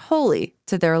almost wholly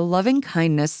to their loving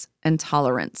kindness and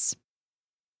tolerance.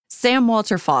 Sam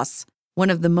Walter Foss, one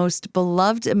of the most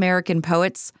beloved American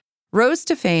poets, rose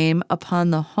to fame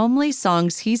upon the homely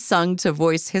songs he sung to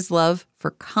voice his love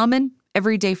for common,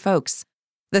 everyday folks.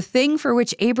 The thing for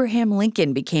which Abraham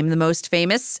Lincoln became the most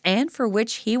famous and for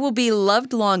which he will be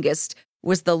loved longest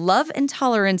was the love and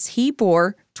tolerance he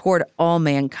bore toward all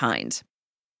mankind.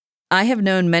 I have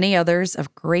known many others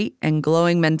of great and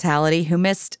glowing mentality who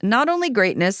missed not only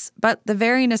greatness, but the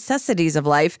very necessities of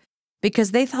life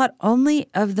because they thought only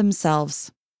of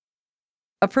themselves.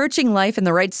 Approaching life in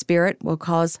the right spirit will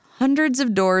cause hundreds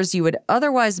of doors you would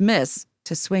otherwise miss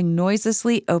to swing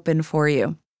noiselessly open for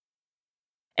you.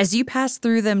 As you pass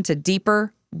through them to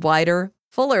deeper, wider,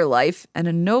 fuller life and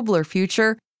a nobler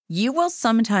future, you will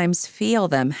sometimes feel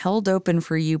them held open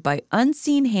for you by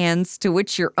unseen hands to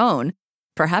which your own,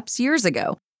 perhaps years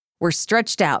ago, were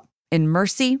stretched out in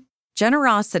mercy,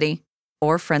 generosity,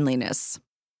 or friendliness.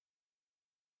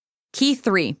 Key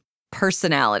 3,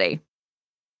 personality.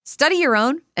 Study your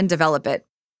own and develop it.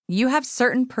 You have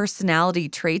certain personality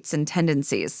traits and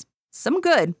tendencies, some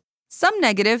good, some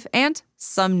negative, and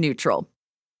some neutral.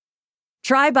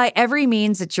 Try by every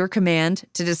means at your command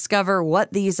to discover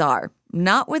what these are,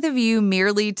 not with a view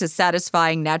merely to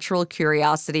satisfying natural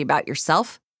curiosity about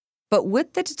yourself, but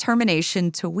with the determination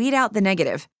to weed out the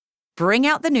negative, bring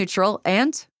out the neutral,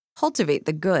 and cultivate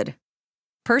the good.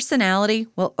 Personality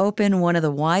will open one of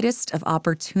the widest of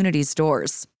opportunities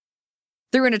doors.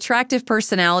 Through an attractive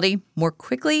personality, more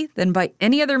quickly than by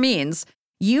any other means,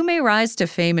 you may rise to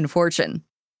fame and fortune.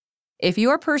 If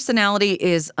your personality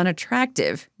is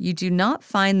unattractive, you do not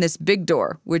find this big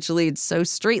door, which leads so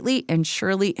straightly and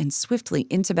surely and swiftly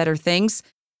into better things,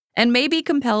 and may be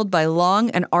compelled by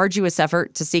long and arduous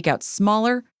effort to seek out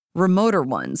smaller, remoter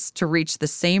ones to reach the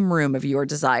same room of your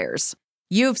desires.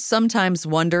 You have sometimes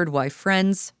wondered why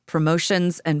friends,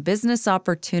 promotions, and business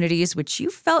opportunities which you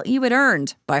felt you had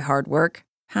earned by hard work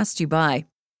passed you by.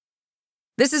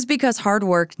 This is because hard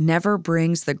work never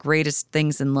brings the greatest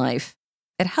things in life.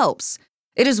 It helps.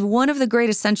 It is one of the great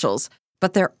essentials,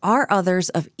 but there are others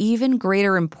of even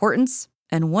greater importance,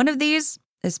 and one of these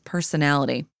is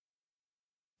personality.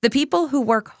 The people who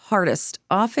work hardest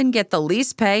often get the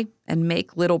least pay and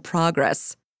make little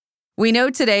progress. We know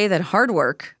today that hard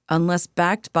work, unless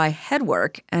backed by head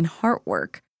work and heart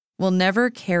work, will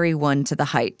never carry one to the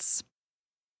heights.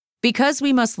 Because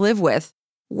we must live with,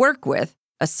 work with,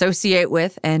 associate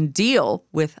with, and deal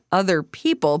with other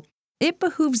people, it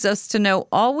behooves us to know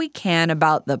all we can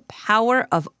about the power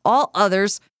of all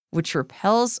others which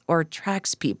repels or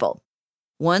attracts people,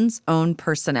 one's own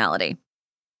personality.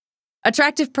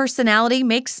 Attractive personality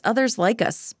makes others like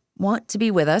us, want to be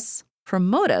with us,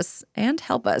 promote us, and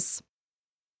help us.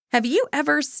 Have you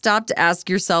ever stopped to ask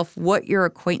yourself what your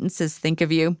acquaintances think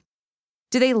of you?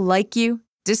 Do they like you,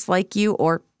 dislike you,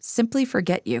 or simply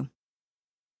forget you?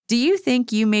 Do you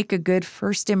think you make a good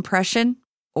first impression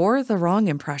or the wrong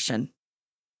impression?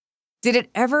 Did it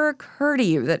ever occur to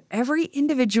you that every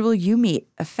individual you meet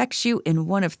affects you in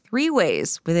one of 3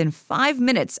 ways within 5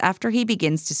 minutes after he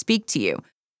begins to speak to you,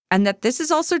 and that this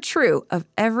is also true of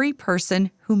every person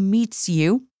who meets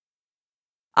you?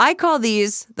 I call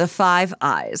these the 5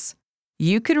 I's.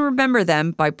 You can remember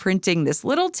them by printing this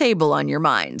little table on your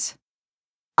mind.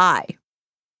 I.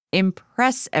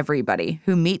 Impress everybody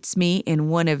who meets me in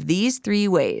one of these 3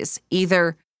 ways.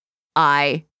 Either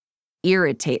I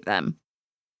irritate them,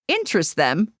 interest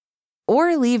them,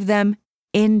 or leave them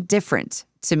indifferent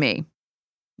to me.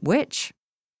 Which?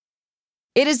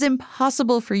 It is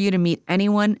impossible for you to meet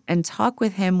anyone and talk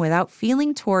with him without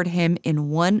feeling toward him in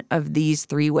one of these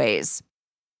 3 ways.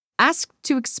 Ask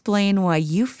to explain why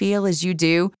you feel as you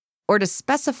do, or to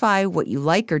specify what you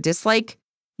like or dislike.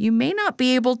 You may not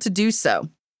be able to do so.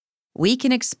 We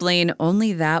can explain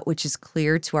only that which is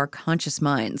clear to our conscious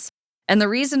minds, and the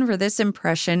reason for this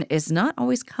impression is not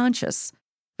always conscious,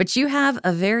 but you have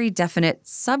a very definite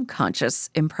subconscious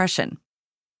impression.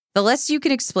 The less you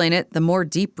can explain it, the more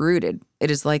deep-rooted it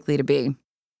is likely to be.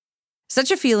 Such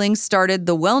a feeling started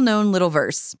the well-known little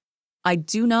verse, "I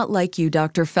do not like you,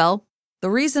 Dr. Fell. The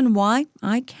reason why,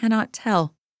 I cannot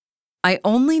tell. I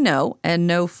only know, and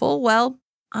know full well,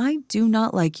 I do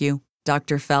not like you,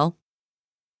 Dr. Fell."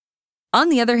 On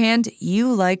the other hand,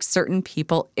 you like certain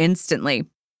people instantly.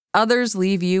 Others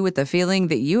leave you with the feeling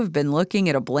that you have been looking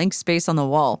at a blank space on the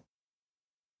wall.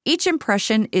 Each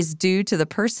impression is due to the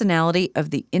personality of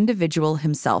the individual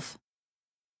himself.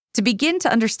 To begin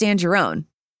to understand your own,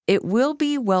 it will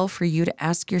be well for you to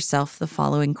ask yourself the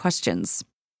following questions.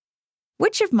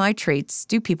 Which of my traits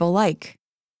do people like?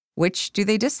 Which do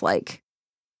they dislike?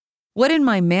 What in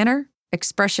my manner,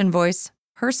 expression, voice,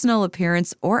 personal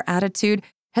appearance, or attitude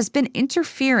has been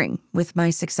interfering with my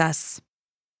success?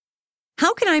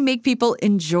 How can I make people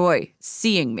enjoy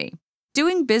seeing me,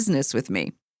 doing business with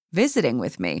me, visiting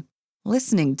with me,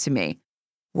 listening to me,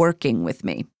 working with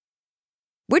me?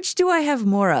 Which do I have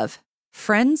more of,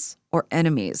 friends or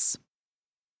enemies?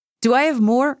 Do I have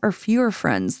more or fewer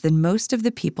friends than most of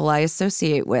the people I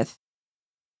associate with?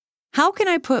 How can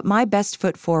I put my best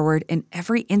foot forward in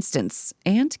every instance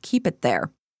and keep it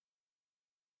there?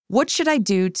 What should I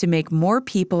do to make more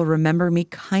people remember me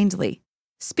kindly,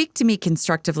 speak to me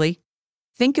constructively,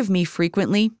 think of me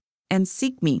frequently, and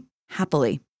seek me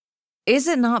happily? Is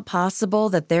it not possible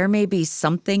that there may be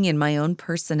something in my own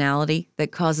personality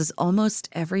that causes almost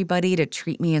everybody to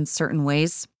treat me in certain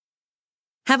ways?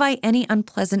 Have I any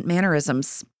unpleasant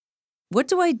mannerisms? What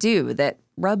do I do that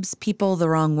rubs people the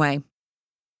wrong way?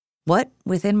 What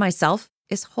within myself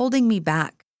is holding me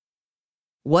back?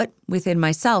 What within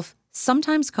myself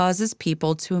sometimes causes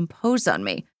people to impose on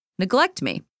me, neglect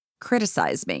me,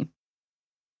 criticize me?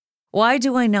 Why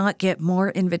do I not get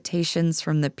more invitations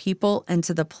from the people and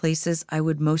to the places I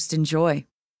would most enjoy?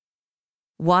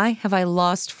 Why have I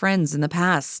lost friends in the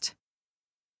past?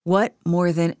 What,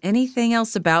 more than anything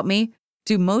else about me,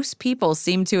 do most people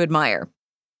seem to admire?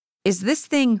 Is this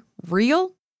thing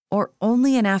real or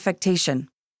only an affectation?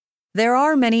 There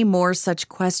are many more such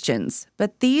questions,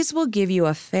 but these will give you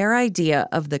a fair idea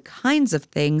of the kinds of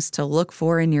things to look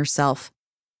for in yourself.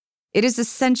 It is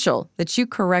essential that you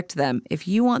correct them if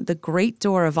you want the great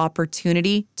door of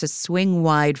opportunity to swing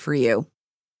wide for you.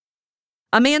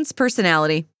 A man's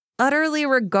personality, utterly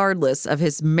regardless of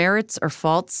his merits or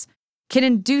faults, can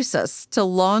induce us to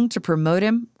long to promote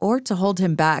him or to hold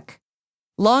him back,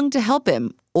 long to help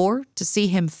him or to see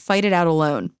him fight it out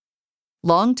alone,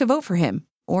 long to vote for him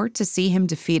or to see him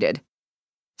defeated,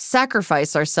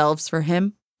 sacrifice ourselves for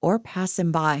him or pass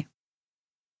him by.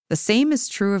 The same is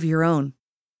true of your own.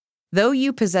 Though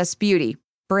you possess beauty,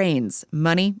 brains,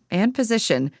 money, and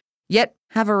position, yet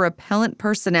have a repellent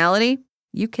personality,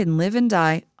 you can live and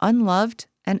die unloved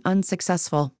and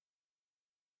unsuccessful.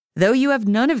 Though you have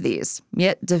none of these,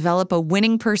 yet develop a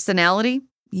winning personality,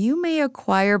 you may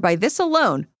acquire by this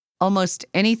alone almost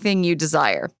anything you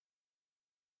desire.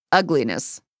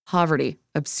 Ugliness, poverty,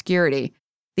 obscurity,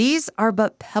 these are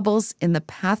but pebbles in the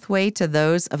pathway to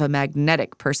those of a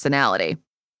magnetic personality.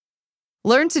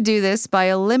 Learn to do this by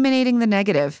eliminating the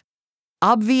negative,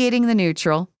 obviating the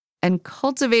neutral, and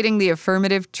cultivating the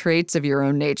affirmative traits of your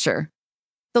own nature.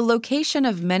 The location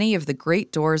of many of the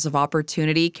great doors of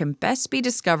opportunity can best be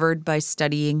discovered by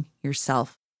studying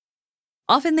yourself.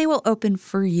 Often they will open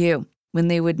for you when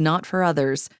they would not for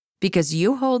others, because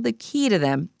you hold the key to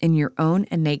them in your own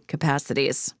innate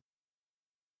capacities.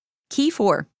 Key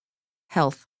 4.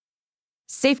 Health.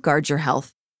 Safeguard your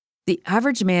health. The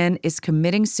average man is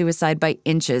committing suicide by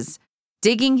inches,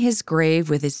 digging his grave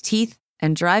with his teeth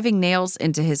and driving nails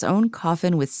into his own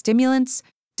coffin with stimulants,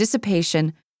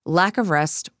 dissipation, lack of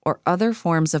rest, or other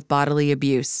forms of bodily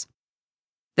abuse.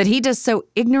 That he does so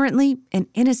ignorantly and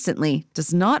innocently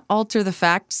does not alter the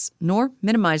facts nor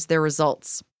minimize their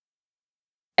results.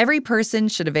 Every person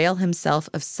should avail himself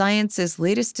of science's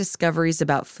latest discoveries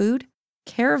about food,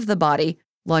 care of the body,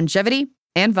 longevity,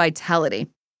 and vitality.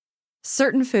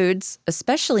 Certain foods,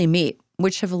 especially meat,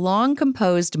 which have long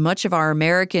composed much of our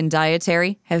American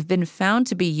dietary, have been found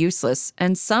to be useless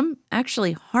and some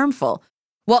actually harmful,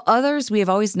 while others we have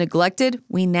always neglected,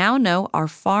 we now know are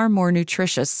far more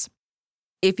nutritious.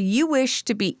 If you wish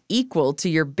to be equal to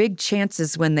your big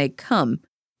chances when they come,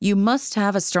 you must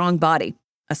have a strong body,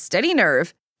 a steady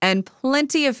nerve, and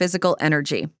plenty of physical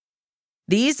energy.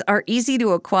 These are easy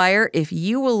to acquire if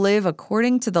you will live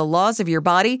according to the laws of your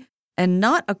body and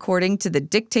not according to the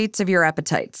dictates of your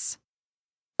appetites.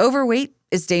 Overweight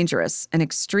is dangerous, and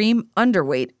extreme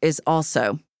underweight is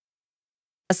also.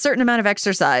 A certain amount of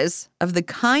exercise, of the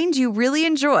kind you really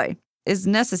enjoy, is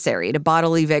necessary to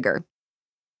bodily vigor.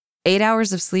 8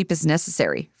 hours of sleep is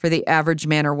necessary for the average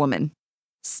man or woman.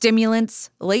 Stimulants,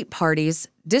 late parties,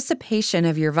 dissipation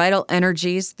of your vital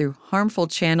energies through harmful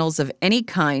channels of any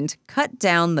kind cut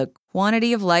down the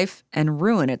quantity of life and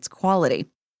ruin its quality.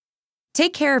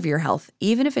 Take care of your health,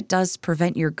 even if it does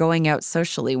prevent your going out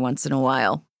socially once in a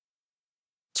while.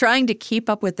 Trying to keep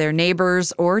up with their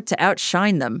neighbors or to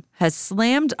outshine them has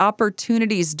slammed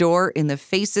opportunity's door in the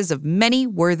faces of many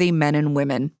worthy men and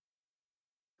women.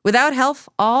 Without health,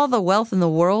 all the wealth in the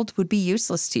world would be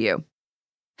useless to you.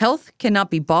 Health cannot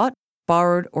be bought,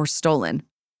 borrowed, or stolen,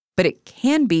 but it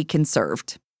can be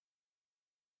conserved.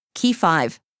 Key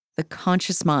 5. The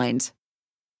conscious mind.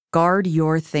 Guard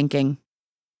your thinking.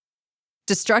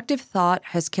 Destructive thought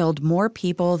has killed more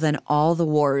people than all the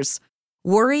wars.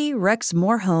 Worry wrecks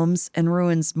more homes and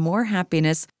ruins more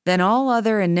happiness than all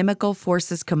other inimical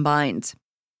forces combined.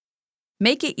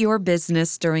 Make it your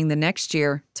business during the next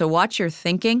year to watch your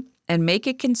thinking and make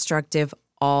it constructive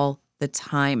all the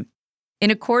time, in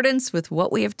accordance with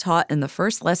what we have taught in the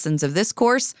first lessons of this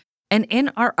course and in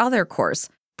our other course,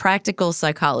 Practical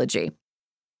Psychology.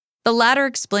 The latter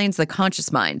explains the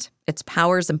conscious mind, its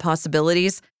powers and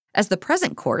possibilities, as the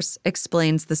present course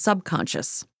explains the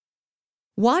subconscious.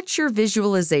 Watch your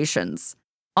visualizations.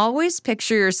 Always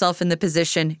picture yourself in the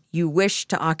position you wish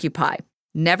to occupy,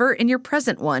 never in your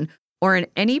present one or in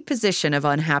any position of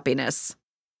unhappiness.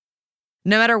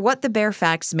 No matter what the bare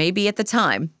facts may be at the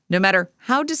time, no matter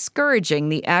how discouraging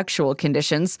the actual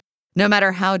conditions, no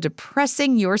matter how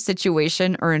depressing your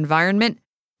situation or environment,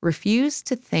 refuse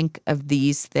to think of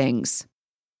these things.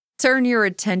 Turn your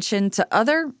attention to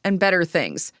other and better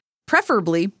things,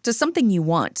 preferably to something you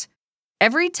want.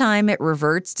 Every time it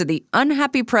reverts to the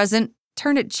unhappy present,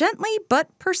 turn it gently but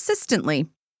persistently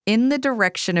in the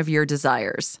direction of your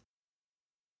desires.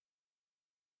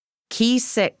 Key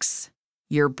 6.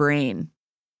 Your brain.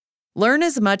 Learn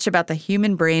as much about the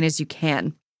human brain as you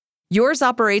can. Yours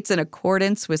operates in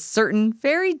accordance with certain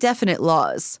very definite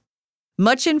laws.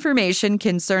 Much information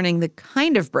concerning the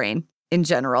kind of brain, in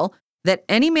general, that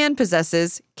any man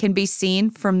possesses can be seen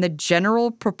from the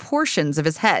general proportions of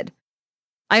his head.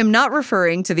 I am not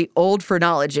referring to the old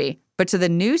phrenology, but to the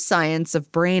new science of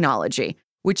brainology,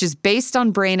 which is based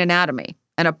on brain anatomy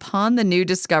and upon the new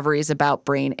discoveries about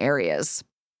brain areas.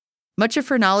 Much of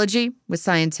phrenology was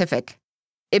scientific.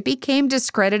 It became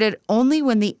discredited only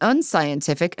when the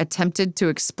unscientific attempted to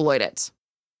exploit it.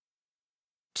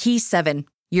 Key 7.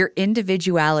 Your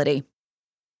individuality.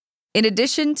 In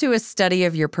addition to a study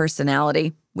of your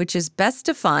personality, which is best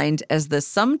defined as the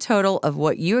sum total of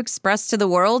what you express to the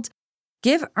world,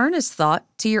 give earnest thought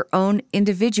to your own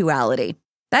individuality.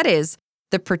 That is,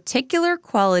 the particular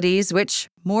qualities which,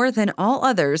 more than all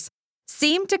others,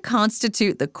 seem to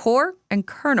constitute the core and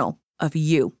kernel of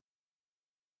you.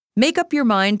 Make up your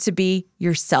mind to be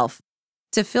yourself,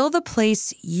 to fill the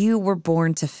place you were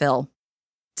born to fill,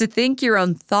 to think your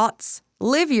own thoughts,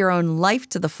 live your own life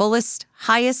to the fullest,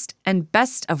 highest, and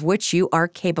best of which you are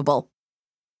capable.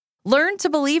 Learn to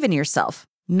believe in yourself,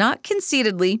 not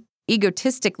conceitedly,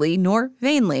 egotistically, nor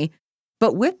vainly,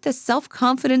 but with the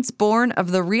self-confidence born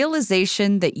of the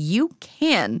realization that you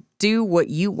can do what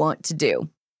you want to do.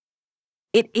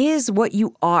 It is what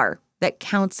you are that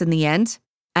counts in the end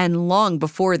and long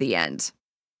before the end.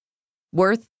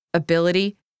 Worth,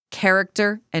 ability,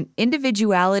 character, and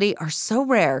individuality are so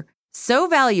rare, so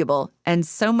valuable, and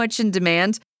so much in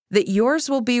demand that yours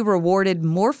will be rewarded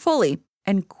more fully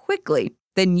and quickly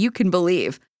than you can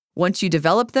believe once you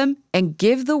develop them and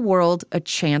give the world a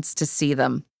chance to see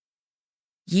them.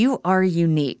 You are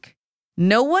unique.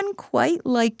 No one quite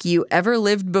like you ever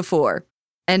lived before,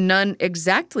 and none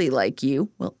exactly like you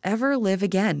will ever live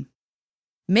again.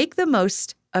 Make the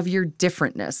most of your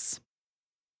differentness.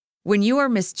 When you are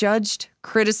misjudged,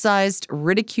 criticized,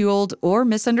 ridiculed, or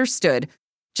misunderstood,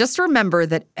 just remember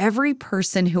that every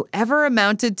person who ever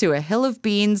amounted to a hill of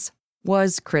beans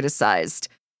was criticized,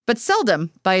 but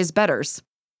seldom by his betters.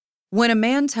 When a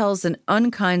man tells an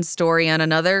unkind story on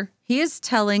another, he is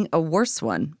telling a worse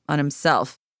one on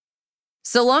himself.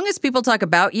 So long as people talk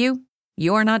about you,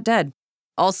 you are not dead.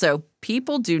 Also,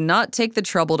 people do not take the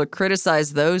trouble to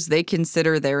criticize those they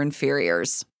consider their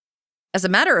inferiors. As a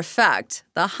matter of fact,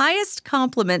 the highest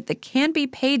compliment that can be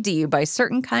paid to you by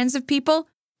certain kinds of people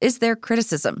is their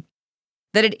criticism.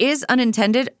 That it is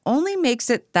unintended only makes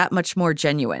it that much more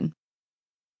genuine.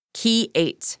 Key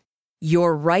 8.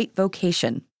 Your right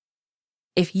vocation.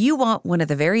 If you want one of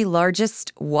the very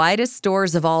largest, widest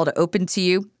doors of all to open to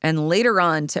you, and later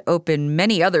on to open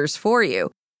many others for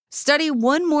you, study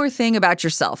one more thing about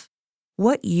yourself: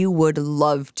 what you would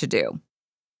love to do.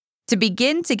 To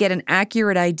begin to get an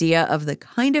accurate idea of the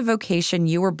kind of vocation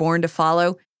you were born to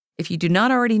follow, if you do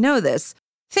not already know this,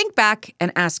 think back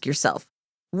and ask yourself,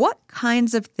 what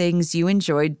kinds of things you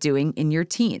enjoyed doing in your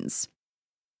teens?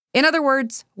 In other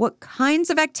words, what kinds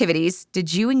of activities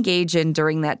did you engage in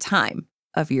during that time,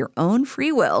 of your own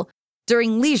free will,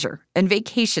 during leisure and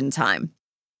vacation time?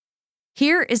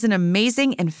 Here is an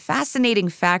amazing and fascinating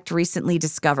fact recently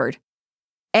discovered.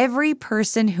 Every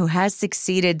person who has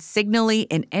succeeded signally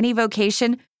in any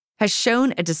vocation has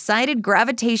shown a decided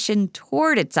gravitation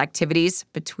toward its activities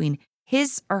between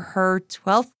his or her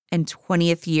 12th and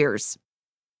 20th years.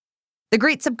 The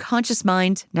great subconscious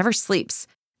mind never sleeps,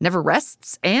 never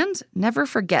rests, and never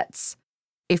forgets.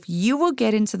 If you will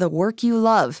get into the work you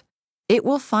love, it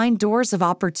will find doors of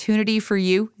opportunity for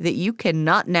you that you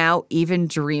cannot now even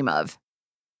dream of.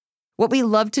 What we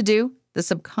love to do, the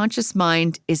subconscious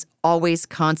mind is always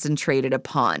concentrated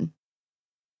upon.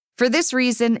 For this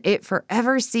reason, it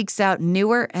forever seeks out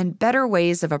newer and better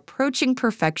ways of approaching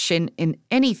perfection in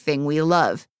anything we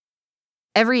love.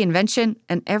 Every invention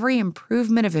and every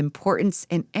improvement of importance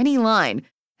in any line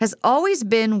has always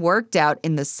been worked out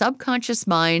in the subconscious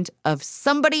mind of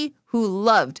somebody who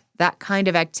loved that kind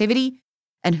of activity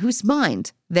and whose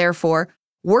mind, therefore,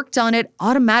 worked on it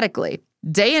automatically,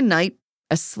 day and night,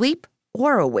 asleep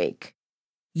or awake.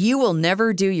 You will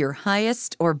never do your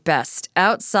highest or best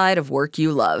outside of work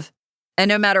you love. And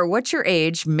no matter what your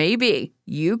age may be,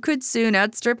 you could soon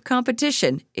outstrip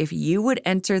competition if you would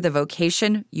enter the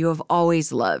vocation you have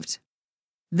always loved.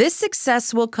 This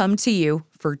success will come to you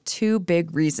for two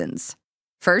big reasons.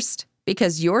 First,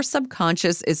 because your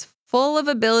subconscious is full of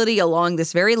ability along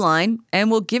this very line and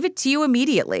will give it to you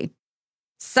immediately.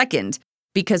 Second,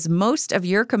 because most of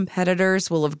your competitors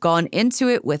will have gone into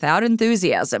it without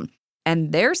enthusiasm,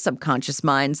 and their subconscious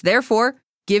minds, therefore,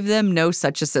 give them no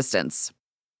such assistance.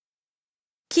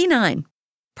 Key 9.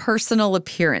 Personal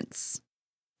appearance.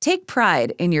 Take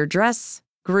pride in your dress,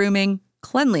 grooming,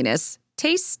 cleanliness,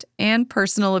 taste, and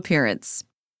personal appearance.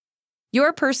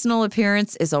 Your personal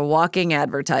appearance is a walking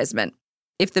advertisement.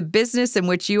 If the business in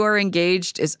which you are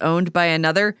engaged is owned by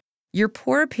another, your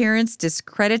poor appearance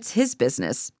discredits his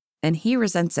business, and he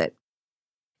resents it.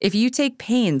 If you take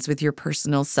pains with your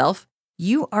personal self,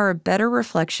 you are a better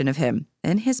reflection of him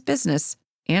and his business,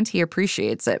 and he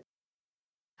appreciates it.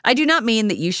 I do not mean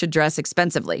that you should dress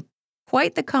expensively.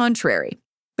 Quite the contrary.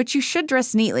 but you should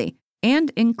dress neatly and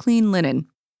in clean linen,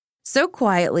 so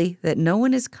quietly that no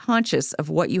one is conscious of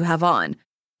what you have on,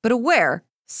 but aware,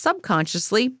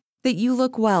 subconsciously, that you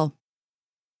look well.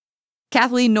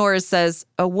 Kathleen Norris says,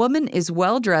 "A woman is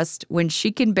well-dressed when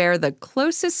she can bear the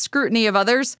closest scrutiny of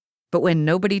others, but when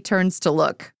nobody turns to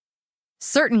look."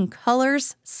 Certain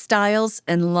colors, styles,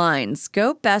 and lines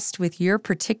go best with your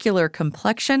particular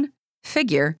complexion,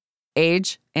 figure,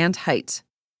 age, and height.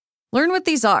 Learn what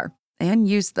these are and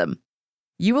use them.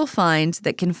 You will find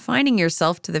that confining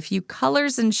yourself to the few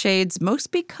colors and shades most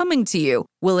becoming to you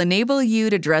will enable you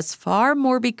to dress far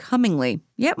more becomingly,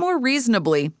 yet more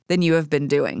reasonably, than you have been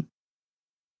doing.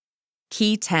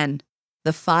 Key 10.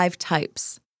 The 5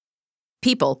 types.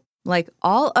 People, like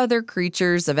all other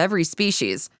creatures of every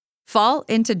species, fall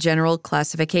into general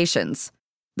classifications.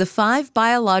 The 5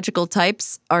 biological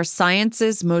types are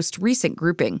science's most recent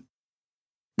grouping.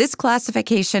 This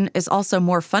classification is also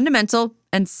more fundamental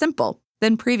and simple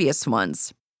than previous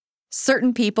ones.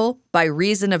 Certain people, by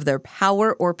reason of their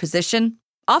power or position,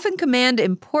 often command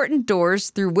important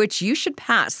doors through which you should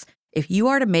pass if you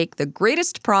are to make the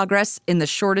greatest progress in the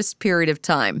shortest period of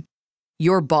time.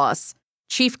 Your boss,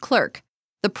 chief clerk,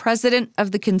 the president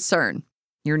of the concern,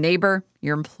 your neighbor,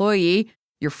 your employee,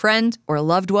 your friend, or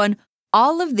loved one,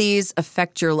 all of these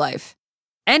affect your life.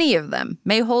 Any of them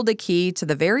may hold a key to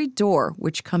the very door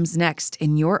which comes next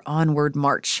in your onward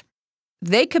march.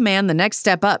 They command the next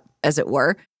step up, as it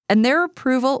were, and their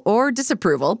approval or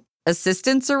disapproval,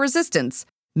 assistance or resistance,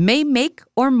 may make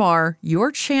or mar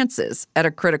your chances at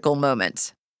a critical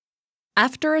moment.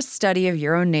 After a study of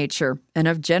your own nature and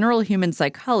of general human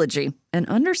psychology, an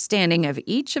understanding of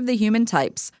each of the human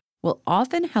types will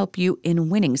often help you in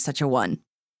winning such a one.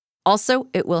 Also,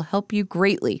 it will help you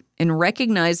greatly in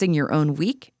recognizing your own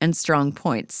weak and strong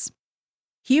points.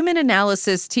 Human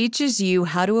analysis teaches you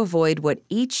how to avoid what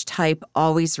each type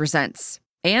always resents,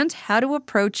 and how to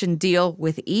approach and deal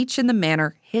with each in the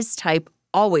manner his type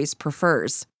always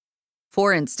prefers.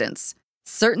 For instance,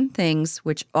 certain things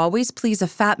which always please a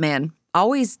fat man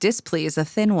always displease a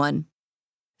thin one.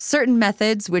 Certain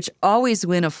methods which always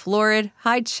win a florid,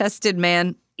 high-chested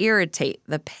man irritate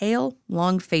the pale,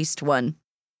 long-faced one.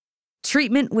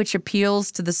 Treatment which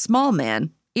appeals to the small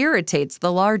man irritates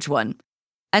the large one.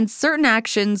 And certain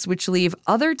actions which leave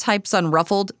other types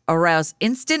unruffled arouse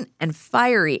instant and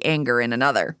fiery anger in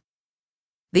another.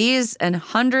 These and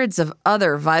hundreds of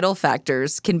other vital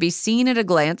factors can be seen at a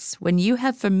glance when you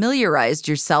have familiarized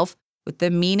yourself with the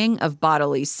meaning of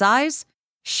bodily size,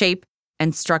 shape,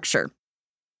 and structure.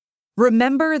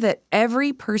 Remember that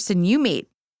every person you meet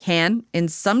can, in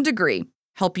some degree,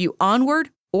 help you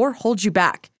onward or hold you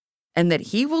back, and that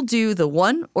he will do the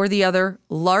one or the other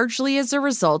largely as a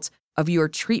result of your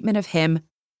treatment of him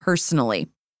personally.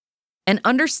 An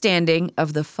understanding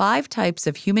of the 5 types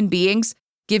of human beings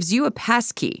gives you a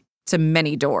passkey to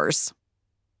many doors.